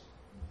justice.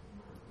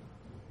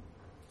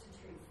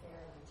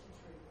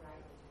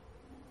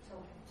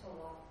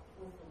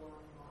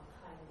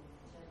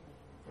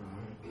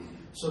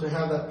 So to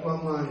have that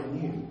plumb line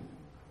in you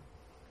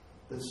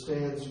that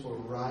stands for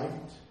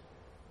right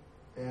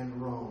and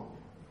wrong.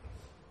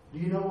 Do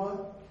you know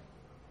what?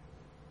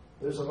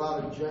 There's a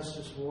lot of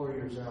justice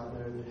warriors out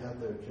there that have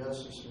their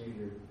justice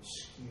meter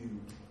skewed.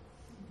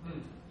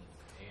 Amen.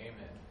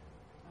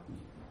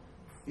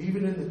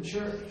 Even in the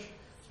church.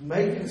 It's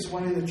making its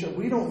way in the church.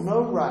 We don't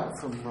know right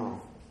from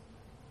wrong.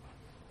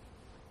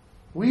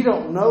 We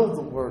don't know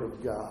the Word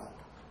of God.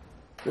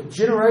 The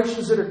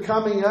generations that are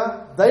coming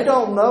up, they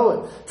don't know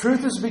it.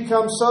 Truth has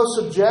become so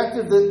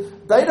subjective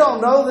that they don't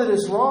know that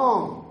it's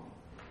wrong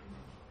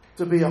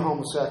to be a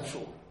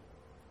homosexual.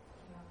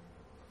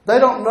 They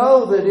don't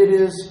know that it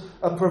is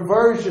a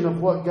perversion of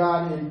what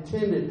God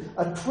intended,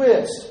 a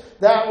twist,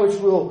 that which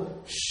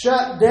will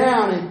shut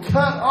down and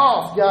cut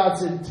off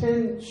God's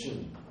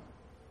intention.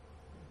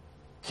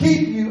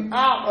 Keep you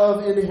out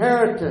of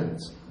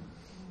inheritance.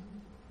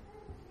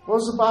 What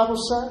does the Bible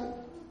say?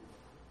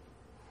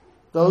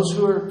 Those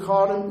who are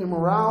caught in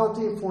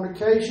immorality and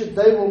fornication,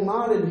 they will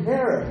not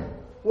inherit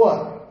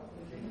what?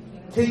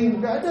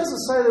 Kingdom. It doesn't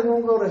say they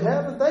won't go to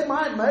heaven. They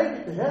might make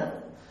it to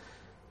heaven.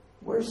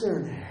 Where's their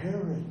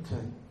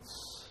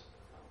inheritance?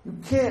 You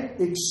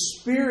can't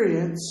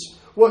experience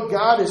what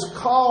God has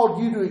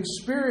called you to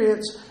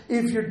experience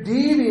if you're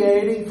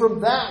deviating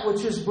from that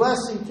which His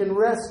blessing can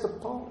rest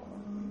upon.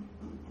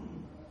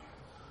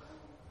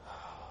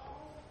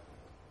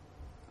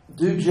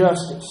 Do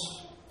justice.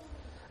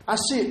 I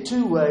see it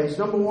two ways.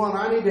 Number one,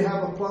 I need to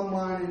have a plumb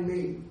line in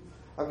me.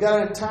 I've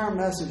got an entire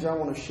message I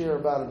want to share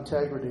about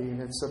integrity,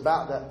 and it's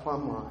about that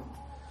plumb line.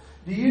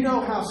 Do you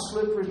know how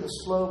slippery the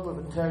slope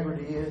of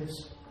integrity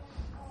is?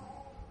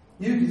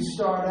 You can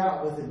start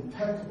out with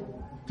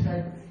impeccable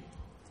integrity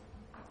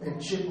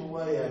and chip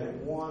away at it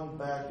one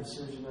bad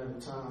decision at a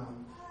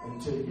time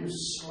until you're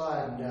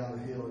sliding down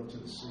the hill into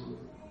the sewer.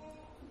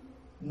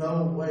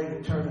 No way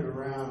to turn it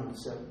around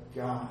except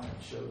God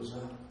shows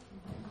up.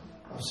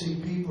 I've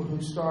seen people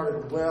who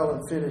started well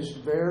and finished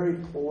very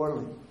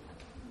poorly.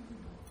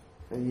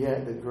 And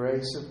yet the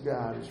grace of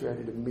God is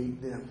ready to meet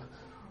them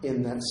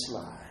in that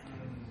slide.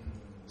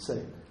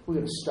 Say, we're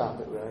going to stop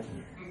it right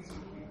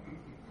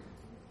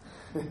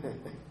here.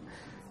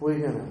 We're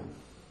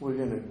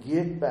going to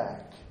get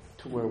back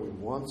to where we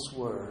once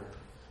were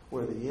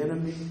where the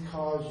enemy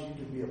caused you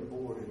to be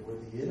aborted, where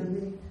the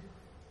enemy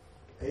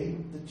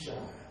ate the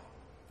child,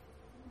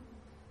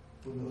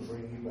 we're going to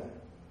bring you back.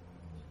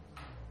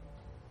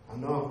 I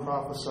know I'm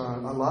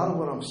prophesying. A lot of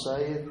what I'm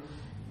saying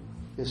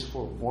is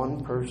for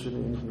one person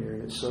in here.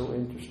 And it's so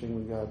interesting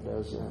when God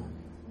does that.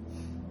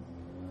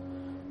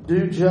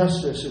 Do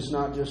justice is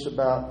not just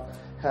about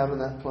having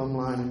that plumb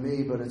line in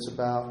me, but it's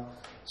about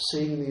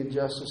seeing the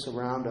injustice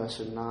around us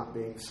and not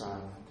being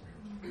silent.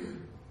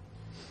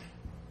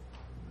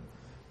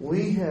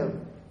 We've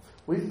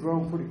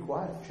grown pretty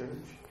quiet,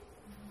 church.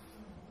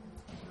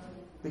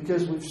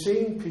 Because we've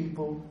seen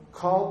people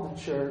called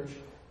the church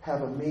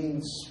have a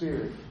mean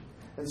spirit.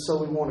 And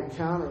so we want to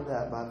counter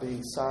that by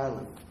being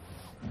silent.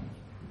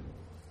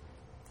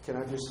 Can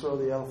I just throw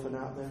the elephant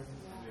out there?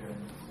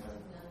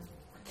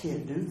 I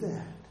can't do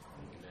that.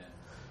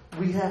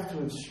 We have to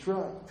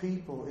instruct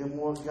people in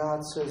what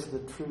God says the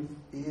truth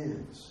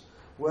is,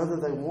 whether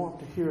they want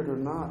to hear it or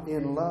not,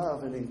 in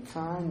love and in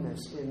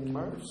kindness, in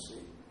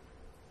mercy.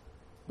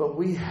 But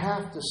we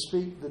have to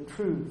speak the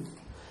truth.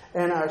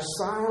 And our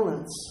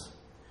silence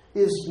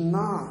is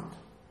not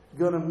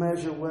going to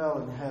measure well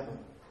in heaven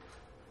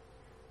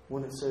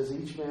when it says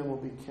each man will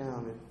be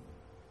counted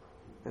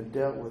and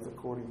dealt with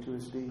according to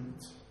his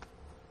deeds.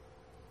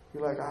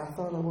 You're like, I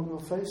thought I wasn't going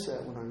to face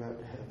that when I got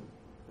to heaven.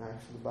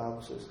 Actually, the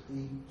Bible says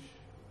each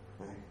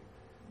man.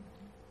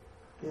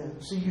 Yeah,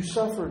 see, you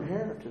suffer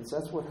inheritance.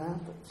 That's what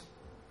happens.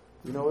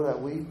 You know where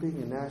that weeping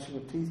and gnashing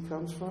of teeth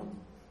comes from?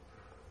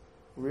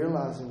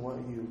 Realizing what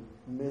you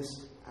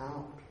missed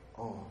out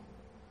on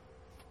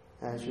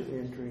as you're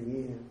entering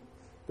in.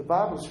 The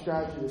Bible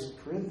describes it as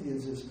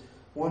Corinthians as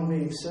one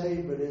being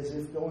saved, but as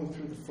if going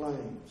through the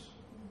flames.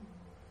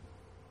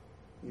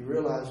 You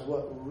realize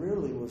what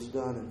really was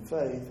done in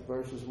faith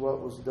versus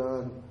what was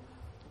done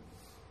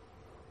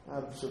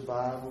out of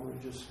survival or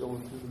just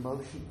going through the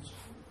motions.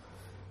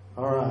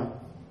 All right.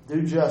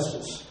 Do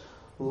justice.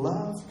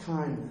 Love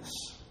kindness.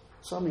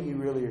 Some of you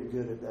really are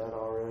good at that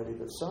already,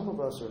 but some of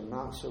us are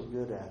not so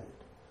good at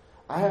it.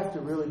 I have to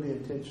really be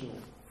intentional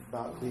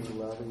about being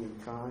loving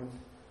and kind.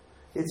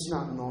 It's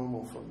not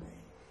normal for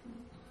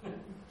me.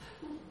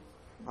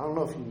 I don't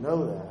know if you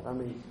know that. I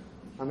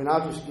mean,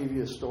 I'll just give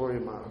you a story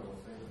of mine.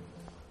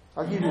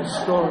 I'll give you a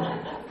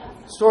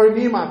story.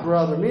 Me and my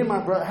brother.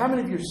 How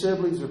many of your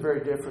siblings are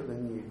very different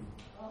than you?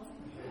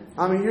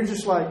 I mean, you're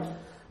just like,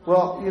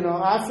 well,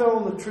 I fell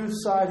on the truth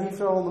side. He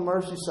fell on the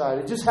mercy side.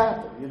 It just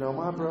happened.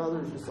 My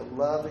brother is just a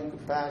loving,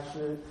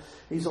 compassionate.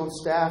 He's on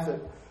staff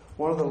at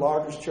one of the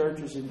largest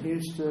churches in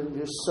Houston,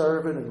 just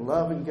serving and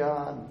loving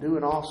God and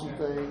doing awesome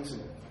things.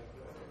 And,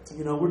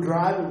 we're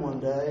driving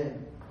one day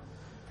and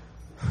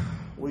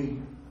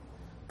we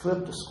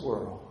clipped a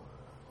squirrel.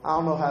 I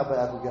don't know how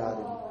bad we got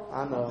him.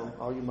 I know,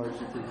 all you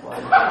mercy people.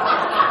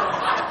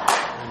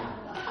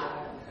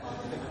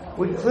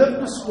 We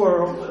clipped a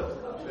squirrel.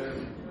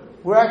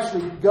 We're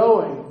actually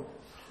going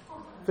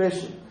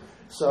fishing.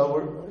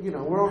 So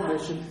we're on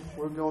mission.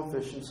 We're going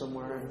fishing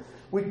somewhere.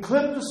 We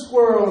clipped a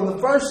squirrel, and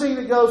the first thing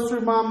that goes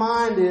through my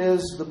mind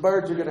is the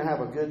birds are going to have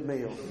a good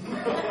meal.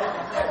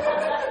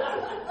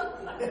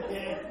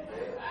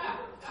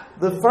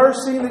 The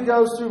first thing that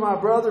goes through my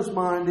brother's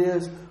mind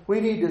is we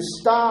need to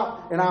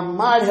stop, and I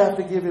might have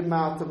to give him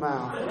mouth to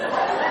mouth.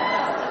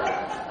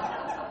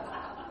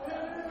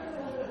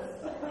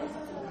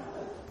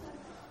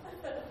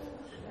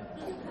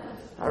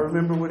 I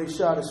remember when he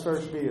shot his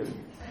first deer.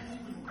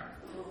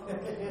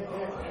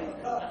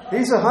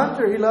 He's a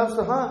hunter. He loves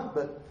to hunt,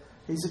 but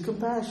he's a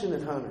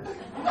compassionate hunter.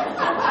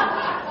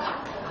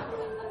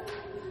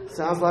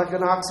 Sounds like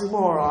an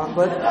oxymoron,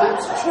 but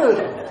it's true.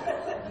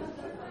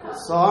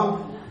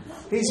 So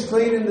he's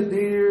cleaning the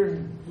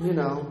deer,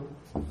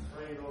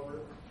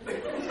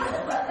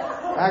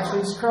 Actually,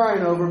 he's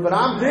crying over, but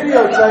I'm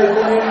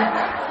videotaping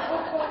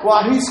him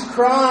while he's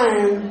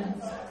crying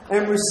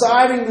and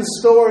reciting the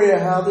story of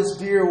how this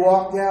deer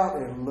walked out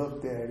and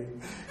looked at him.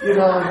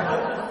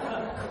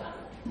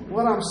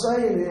 What I'm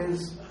saying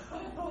is,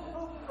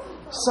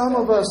 some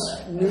of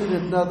us need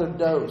another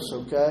dose,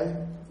 okay?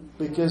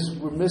 Because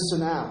we're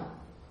missing out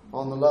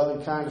on the love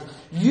and kindness.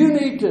 You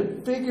need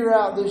to figure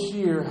out this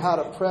year how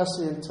to press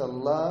into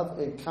love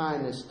and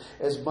kindness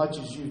as much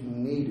as you've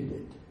needed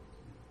it.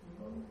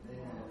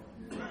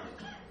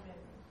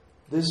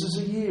 This is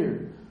a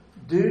year.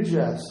 Do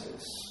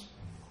justice.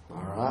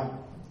 All right?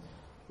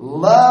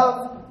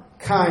 Love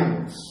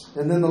kindness.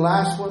 And then the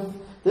last one.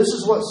 This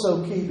is what's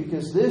so key,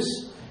 because this,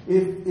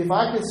 if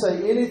I could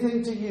say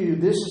anything to you,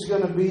 this is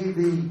going to be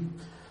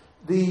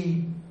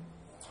the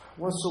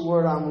what's the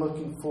word I'm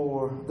looking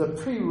for? The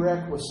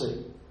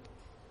prerequisite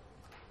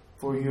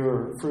for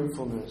your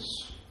fruitfulness.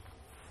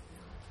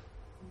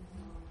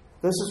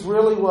 This is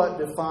really what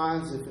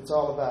defines if it's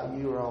all about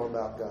you or all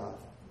about God.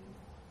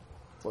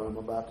 That's what I'm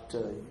about to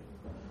tell you.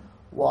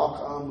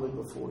 Walk humbly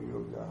before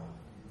your God.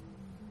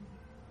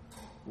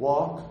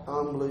 Walk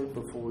humbly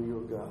before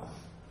your God.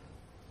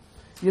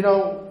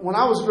 When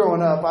I was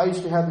growing up, I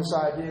used to have this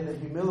idea that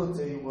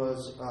humility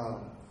was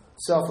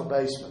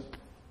self-abasement.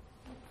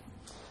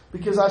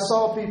 Because I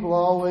saw people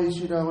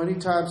always,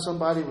 anytime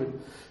somebody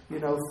would,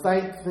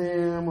 thank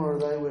them, or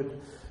they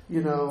would,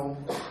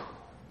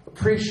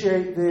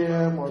 appreciate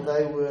them, or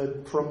they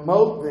would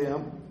promote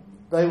them,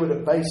 they would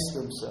abase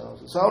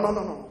themselves and say, oh,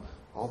 no.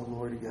 All the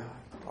glory to God.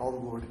 All the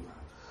glory to God.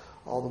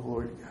 All the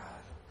glory to God.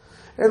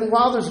 And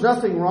while there's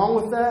nothing wrong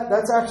with that,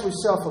 that's actually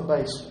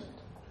self-abasement.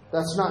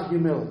 That's not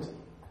humility.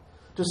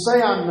 To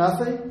say I'm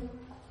nothing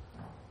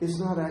is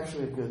not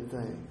actually a good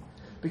thing.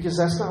 Because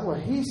that's not what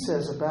He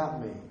says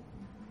about me.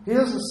 He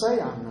doesn't say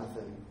I'm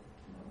nothing.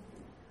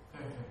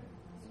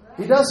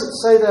 He doesn't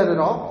say that at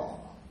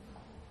all.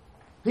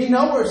 He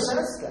nowhere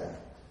says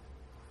that.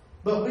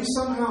 But we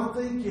somehow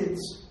think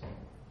it's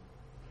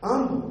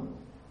humble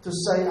to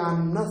say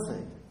I'm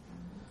nothing.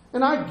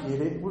 And I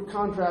get it. We're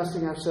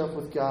contrasting ourselves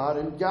with God,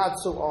 and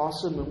God's so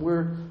awesome, and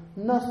we're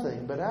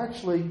nothing. But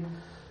actually,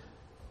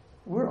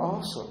 we're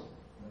awesome.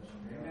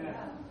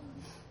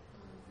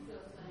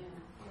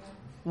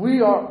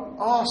 We are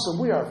awesome.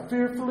 We are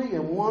fearfully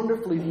and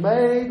wonderfully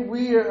made.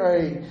 We are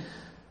a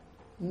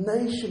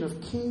nation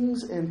of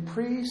kings and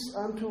priests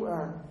unto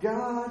our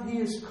God. He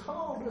has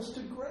called us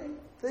to great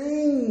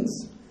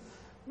things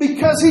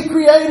because He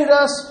created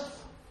us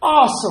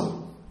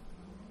awesome.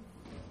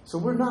 So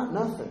we're not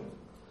nothing.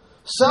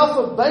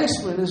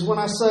 Self-abasement is when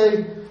I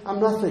say I'm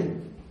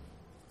nothing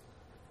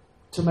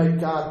to make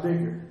God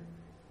bigger.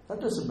 That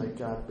doesn't make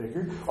God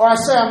bigger. Or I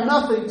say I'm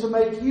nothing to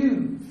make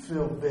you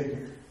feel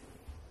bigger.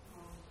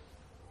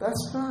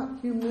 That's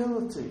not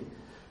humility.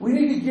 We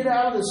need to get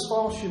out of this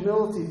false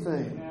humility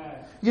thing.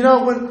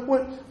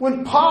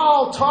 When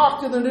Paul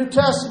talked in the New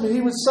Testament, he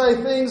would say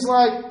things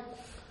like,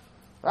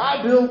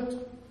 I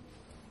built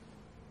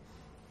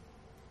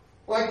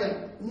like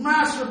a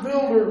master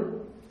builder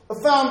a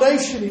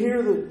foundation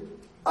here that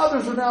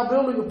others are now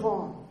building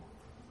upon.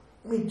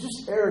 I mean,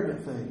 just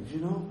arrogant things,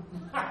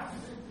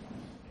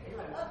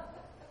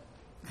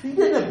 He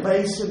didn't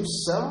abase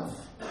himself.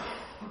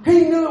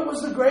 He knew it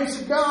was the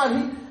grace of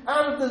God.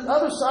 Out of the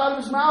other side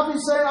of his mouth,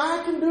 he's saying,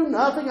 I can do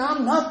nothing.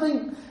 I'm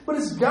nothing. But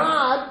it's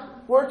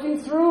God working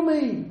through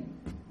me.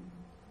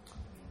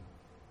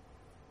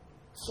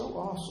 So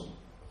awesome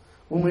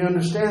when we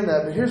understand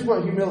that. But here's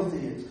what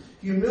humility is.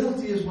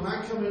 Humility is when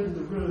I come into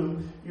the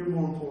room, you're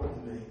more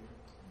important than me.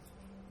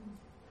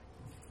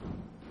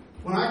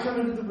 When I come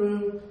into the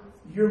room,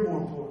 you're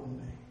more important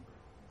than me.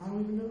 I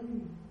don't even know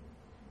you.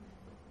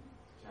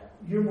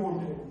 You're more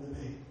important than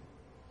me.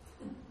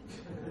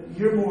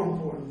 You're more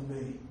important than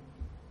me.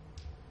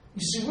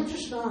 You see, we're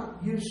just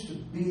not used to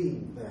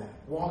being that,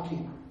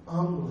 walking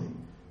humbly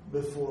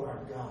before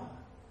our God.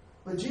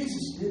 But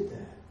Jesus did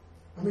that.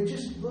 I mean,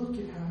 just look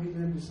at how He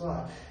lived His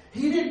life.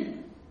 He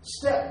didn't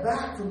step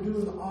back from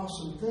doing the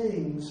awesome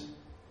things,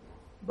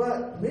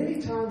 but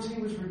many times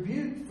He was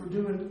rebuked for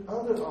doing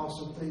other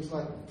awesome things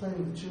like playing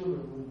with the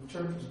children when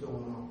church was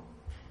going on,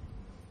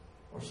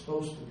 or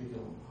supposed to be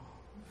going on.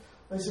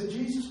 They said,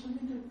 Jesus, we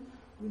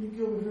need to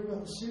go over here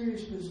about the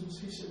serious business.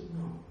 He said,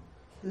 no,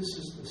 this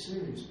is the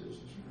serious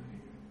business right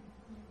here.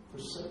 For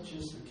such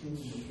is the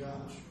kingdom of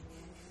God.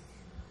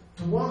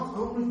 To walk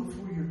humbly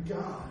before your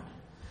God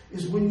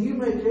is when you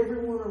make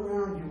everyone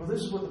around you, well, this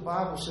is what the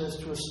Bible says,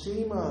 to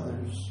esteem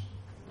others.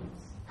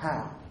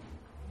 How?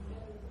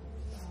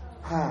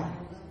 How?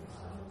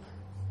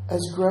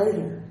 As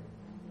greater.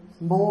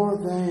 More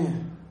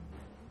than.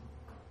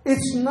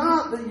 It's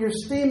not that you're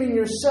esteeming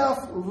yourself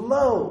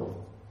low.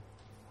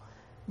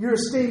 You're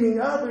esteeming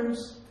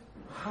others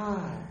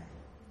high.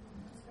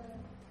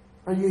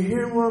 Are you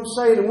hearing what I'm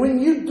saying? And when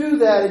you do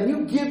that and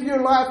you give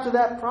your life to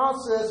that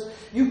process,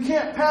 you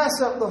can't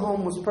pass up the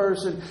homeless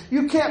person.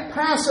 You can't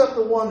pass up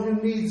the one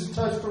who needs a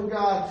touch from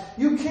God.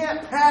 You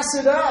can't pass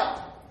it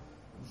up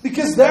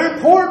because they're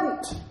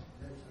important.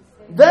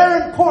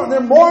 They're important.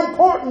 They're more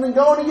important than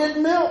going to get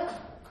milk.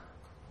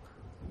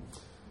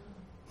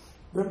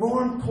 They're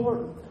more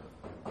important.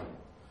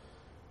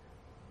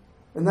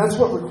 And that's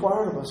what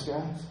required of us,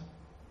 guys.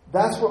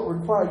 That's what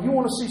required. You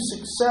want to see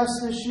success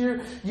this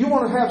year? You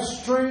want to have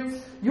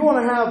strength? You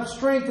want to have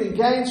strength and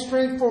gain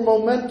strength for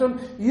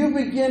momentum? You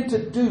begin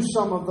to do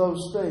some of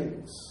those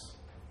things.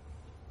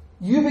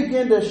 You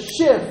begin to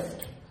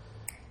shift.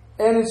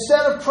 And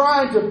instead of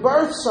trying to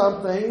birth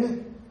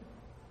something,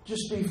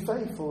 just be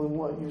faithful in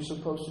what you're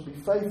supposed to be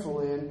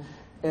faithful in.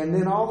 And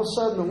then all of a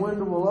sudden the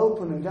window will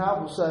open and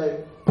God will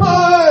say,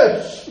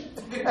 push!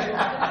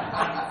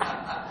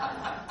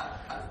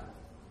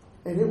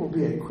 And it will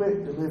be a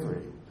quick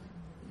delivery.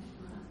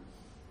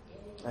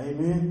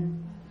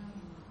 Amen.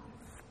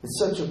 It's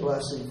such a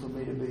blessing for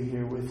me to be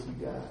here with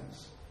you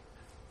guys.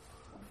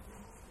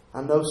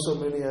 I know so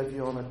many of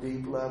you on a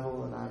deep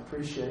level, and I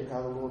appreciate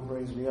how the Lord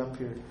brings me up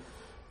here.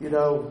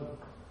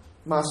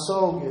 My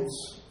soul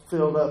gets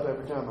filled up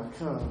every time I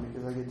come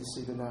because I get to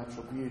see the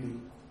natural beauty.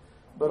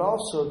 But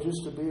also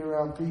just to be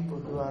around people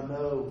who I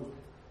know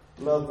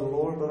love the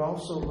Lord, but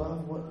also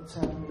love what's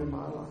happening in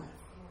my life.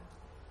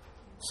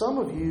 Some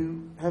of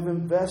you have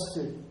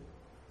invested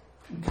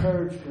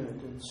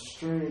encouragement and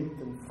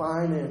strength and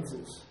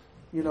finances.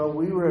 We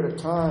were at a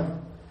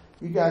time,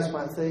 you guys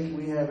might think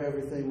we have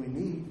everything we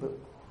need, but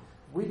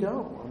We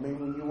don't. I mean,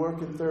 when you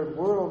work in third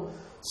world,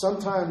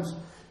 sometimes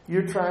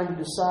you're trying to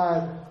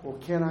decide, well,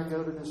 can I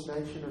go to this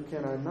nation or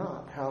can I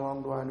not? How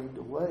long do I need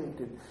to wait?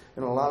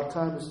 And a lot of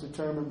times it's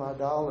determined by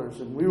dollars.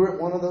 And we were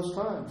at one of those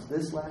times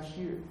this last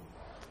year.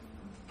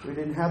 We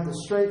didn't have the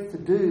strength to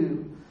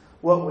do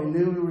what we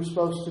knew we were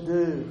supposed to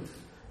do.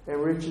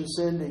 And Rich and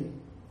Cindy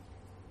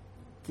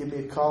give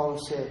me a call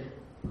and said,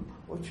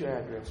 what's your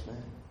address,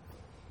 man?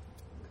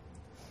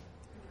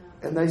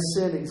 And they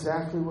sent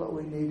exactly what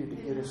we needed to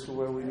get us to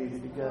where we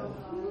needed to go.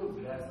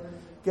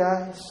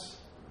 Guys,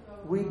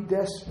 we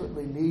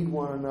desperately need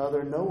one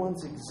another. No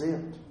one's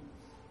exempt.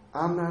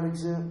 I'm not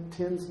exempt.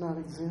 Tim's not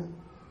exempt.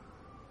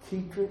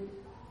 Keetrick,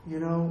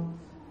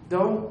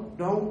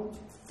 don't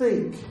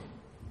think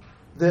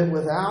that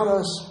without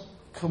us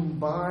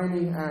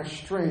combining our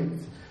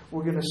strength,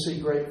 we're going to see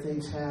great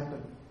things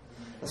happen.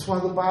 That's why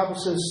the Bible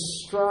says,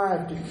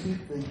 strive to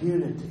keep the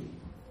unity.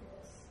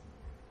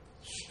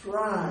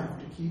 Strive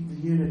to keep the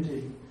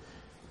unity.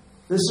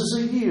 This is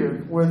a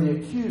year where the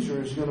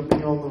accuser is going to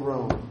be on the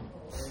roam.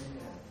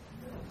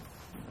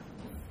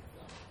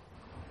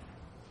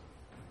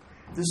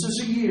 This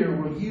is a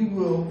year where you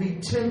will be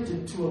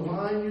tempted to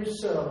align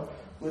yourself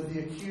with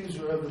the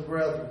accuser of the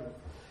brethren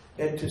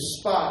and to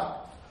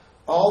spot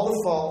all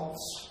the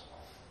faults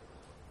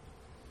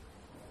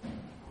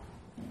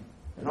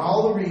and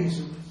all the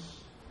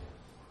reasons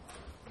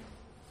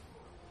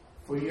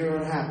for your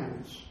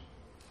unhappiness.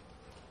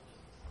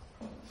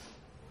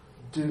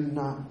 Do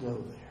not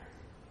go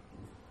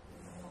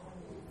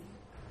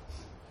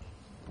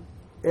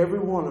there. Every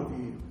one of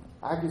you,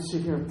 I can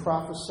sit here and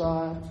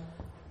prophesy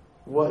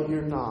what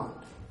you're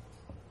not.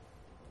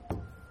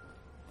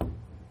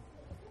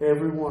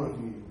 Every one of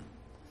you,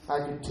 I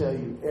can tell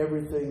you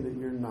everything that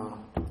you're not.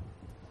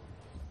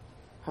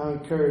 How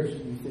encouraged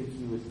do you think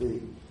you would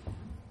be?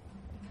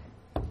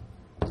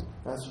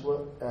 That's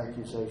what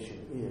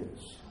accusation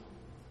is.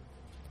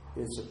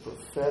 It's a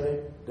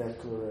prophetic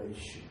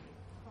declaration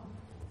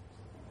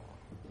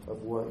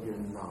of what you're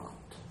not.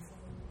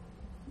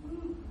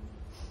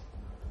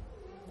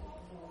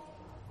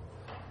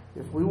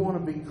 If we want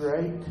to be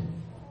great,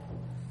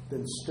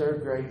 then stir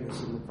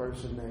greatness in the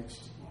person next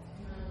to you.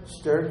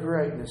 Stir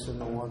greatness in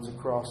the ones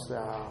across the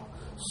aisle.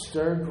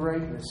 Stir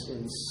greatness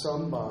in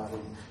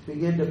somebody.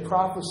 Begin to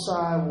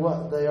prophesy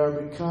what they are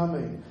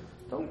becoming.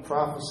 Don't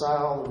prophesy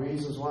all the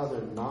reasons why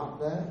they're not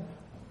that.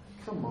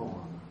 Come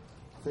on.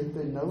 I think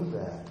they know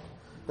that.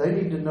 They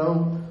need to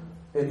know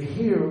and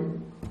hear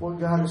what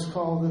God has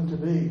called them to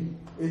be.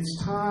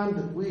 It's time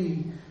that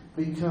we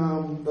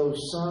become those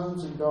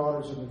sons and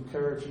daughters of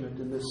encouragement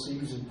in this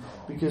season.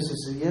 Because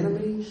as the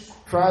enemy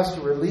tries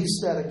to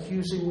release that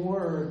accusing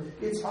word,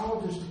 it's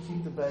all just to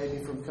keep the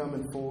baby from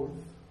coming forth.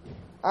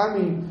 I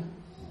mean,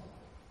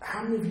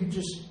 how many of you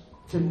just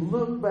can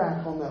look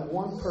back on that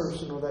one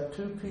person or that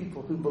two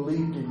people who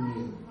believed in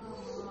you?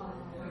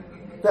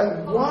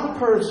 That one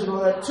person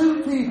or that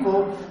two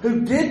people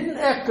who didn't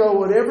echo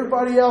what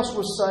everybody else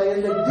was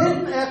saying, they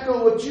didn't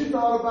echo what you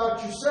thought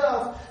about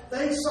yourself.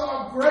 They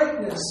saw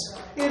greatness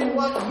in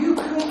what you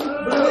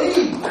couldn't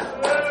believe.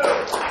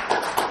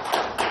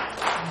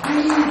 Be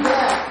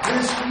that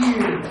this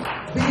year.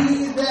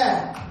 Be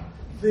that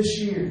this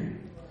year.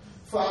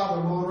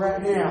 Father, Lord,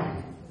 right now,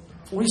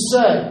 we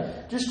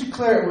say, just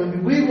declare it with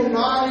me, we will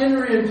not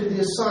enter into the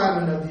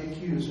assignment of the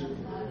accuser.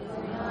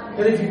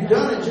 And if you've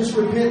done it, just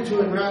repent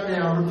to Him right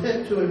now.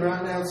 Repent to Him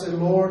right now and say,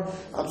 Lord,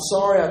 I'm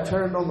sorry I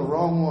turned on the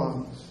wrong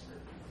ones.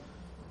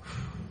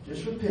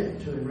 Just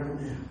repent to Him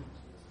right now.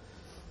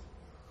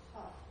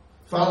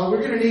 Father,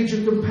 we're going to need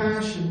your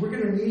compassion. We're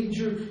going to need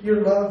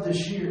your love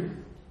this year.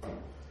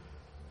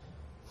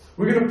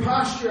 We're going to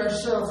posture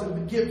ourselves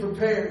and get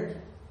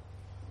prepared.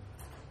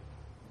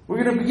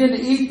 We're going to begin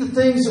to eat the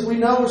things that we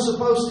know we're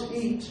supposed to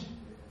eat.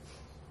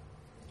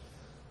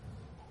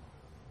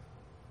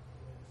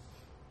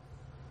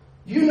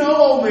 You know,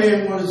 old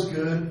man, what is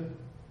good.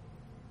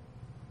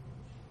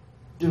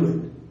 Do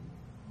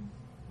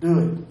it. Do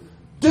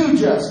it. Do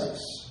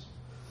justice.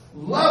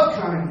 Love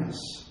kindness.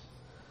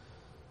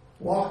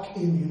 Walk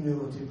in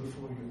humility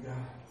before your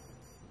God.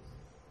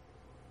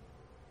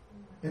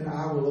 And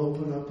I will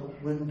open up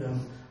a window.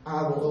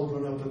 I will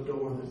open up a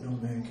door that no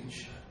man can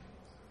shut.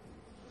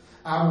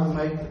 I will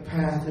make the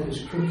path that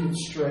is crooked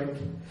straight.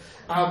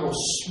 I will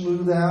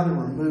smooth out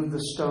and remove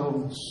the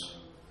stones.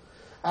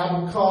 I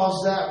will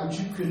cause that which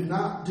you could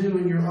not do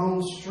in your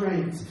own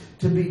strength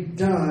to be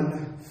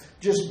done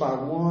just by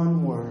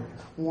one word,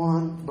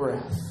 one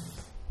breath.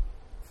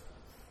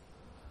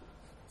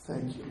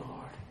 Thank you, Lord.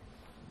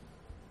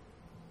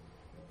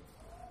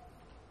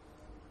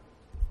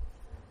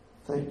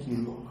 Thank you,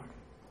 Lord,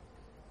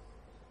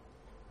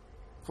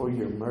 for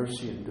your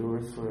mercy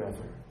endureth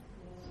forever.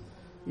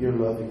 Your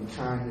loving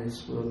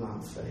kindness will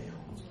not fail.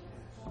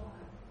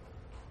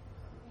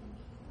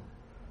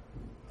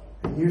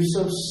 And you're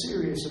so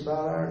serious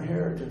about our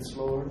inheritance,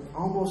 Lord,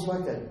 almost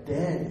like a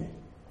daddy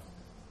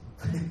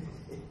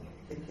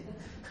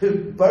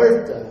who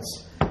birthed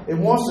us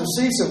and wants to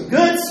see some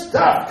good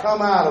stuff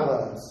come out of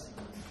us.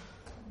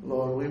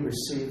 Lord, we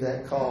receive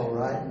that call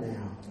right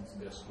now.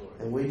 Yes, Lord.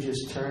 And we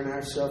just turn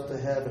ourselves to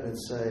heaven and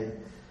say,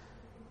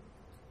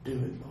 do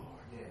it, Lord.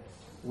 Yes.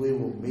 We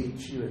will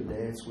meet you and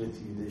dance with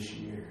you this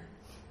year.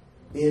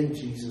 In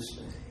Jesus'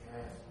 name.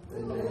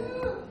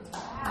 Amen.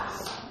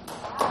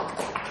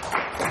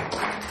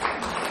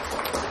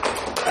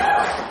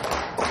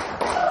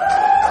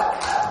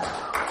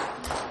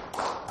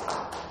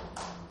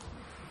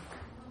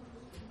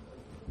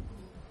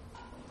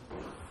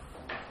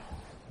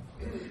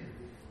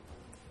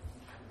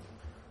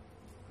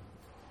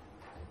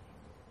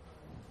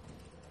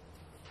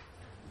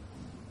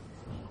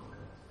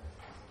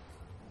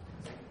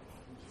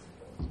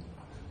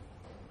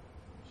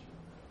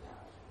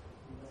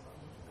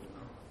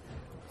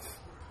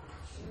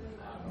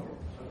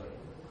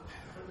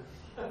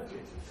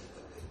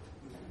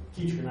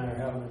 Teacher and I are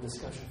having a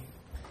discussion.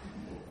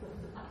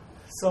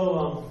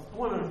 So I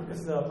wonder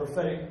if the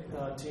prophetic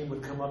team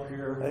would come up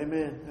here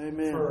Amen.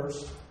 Amen.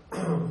 first.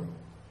 You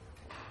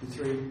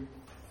three,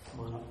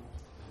 come on up.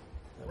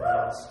 That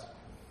last.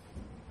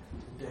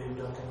 Dave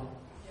Duncan.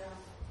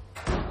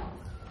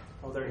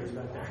 Oh, there he is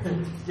back there.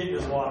 Getting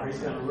his water. He's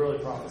going to really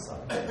prophesy.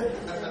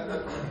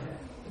 I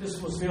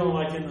just was feeling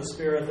like in the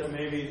spirit that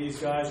maybe these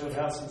guys would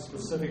have some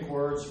specific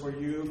words for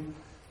you,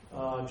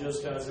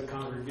 just as a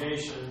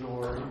congregation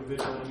or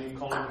individually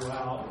calling you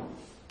out.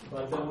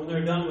 But then when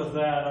they're done with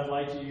that, I'd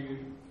like you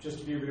just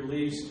to be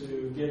released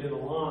to get in a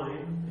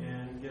line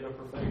and get a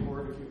prophetic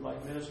word if you'd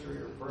like ministry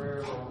or prayer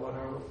or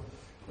whatever.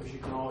 Of course, you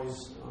can always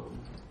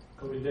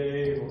go to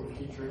Dave or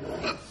teacher,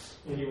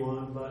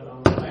 anyone. But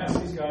I asked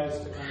these guys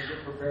to kind of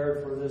get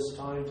prepared for this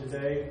time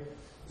today.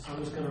 So I'm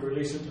just going to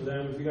release it to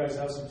them. If you guys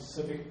have some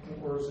specific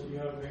words that you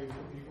have maybe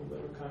for people that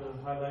are kind of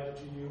highlighted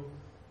to you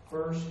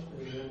first,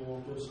 and then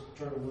we'll just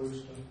turn them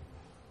loose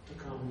to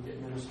come and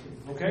get ministry.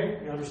 Okay?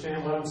 You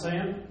understand what I'm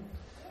saying?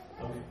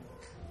 Okay.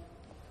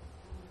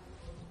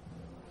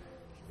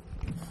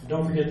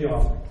 Don't forget the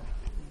offering.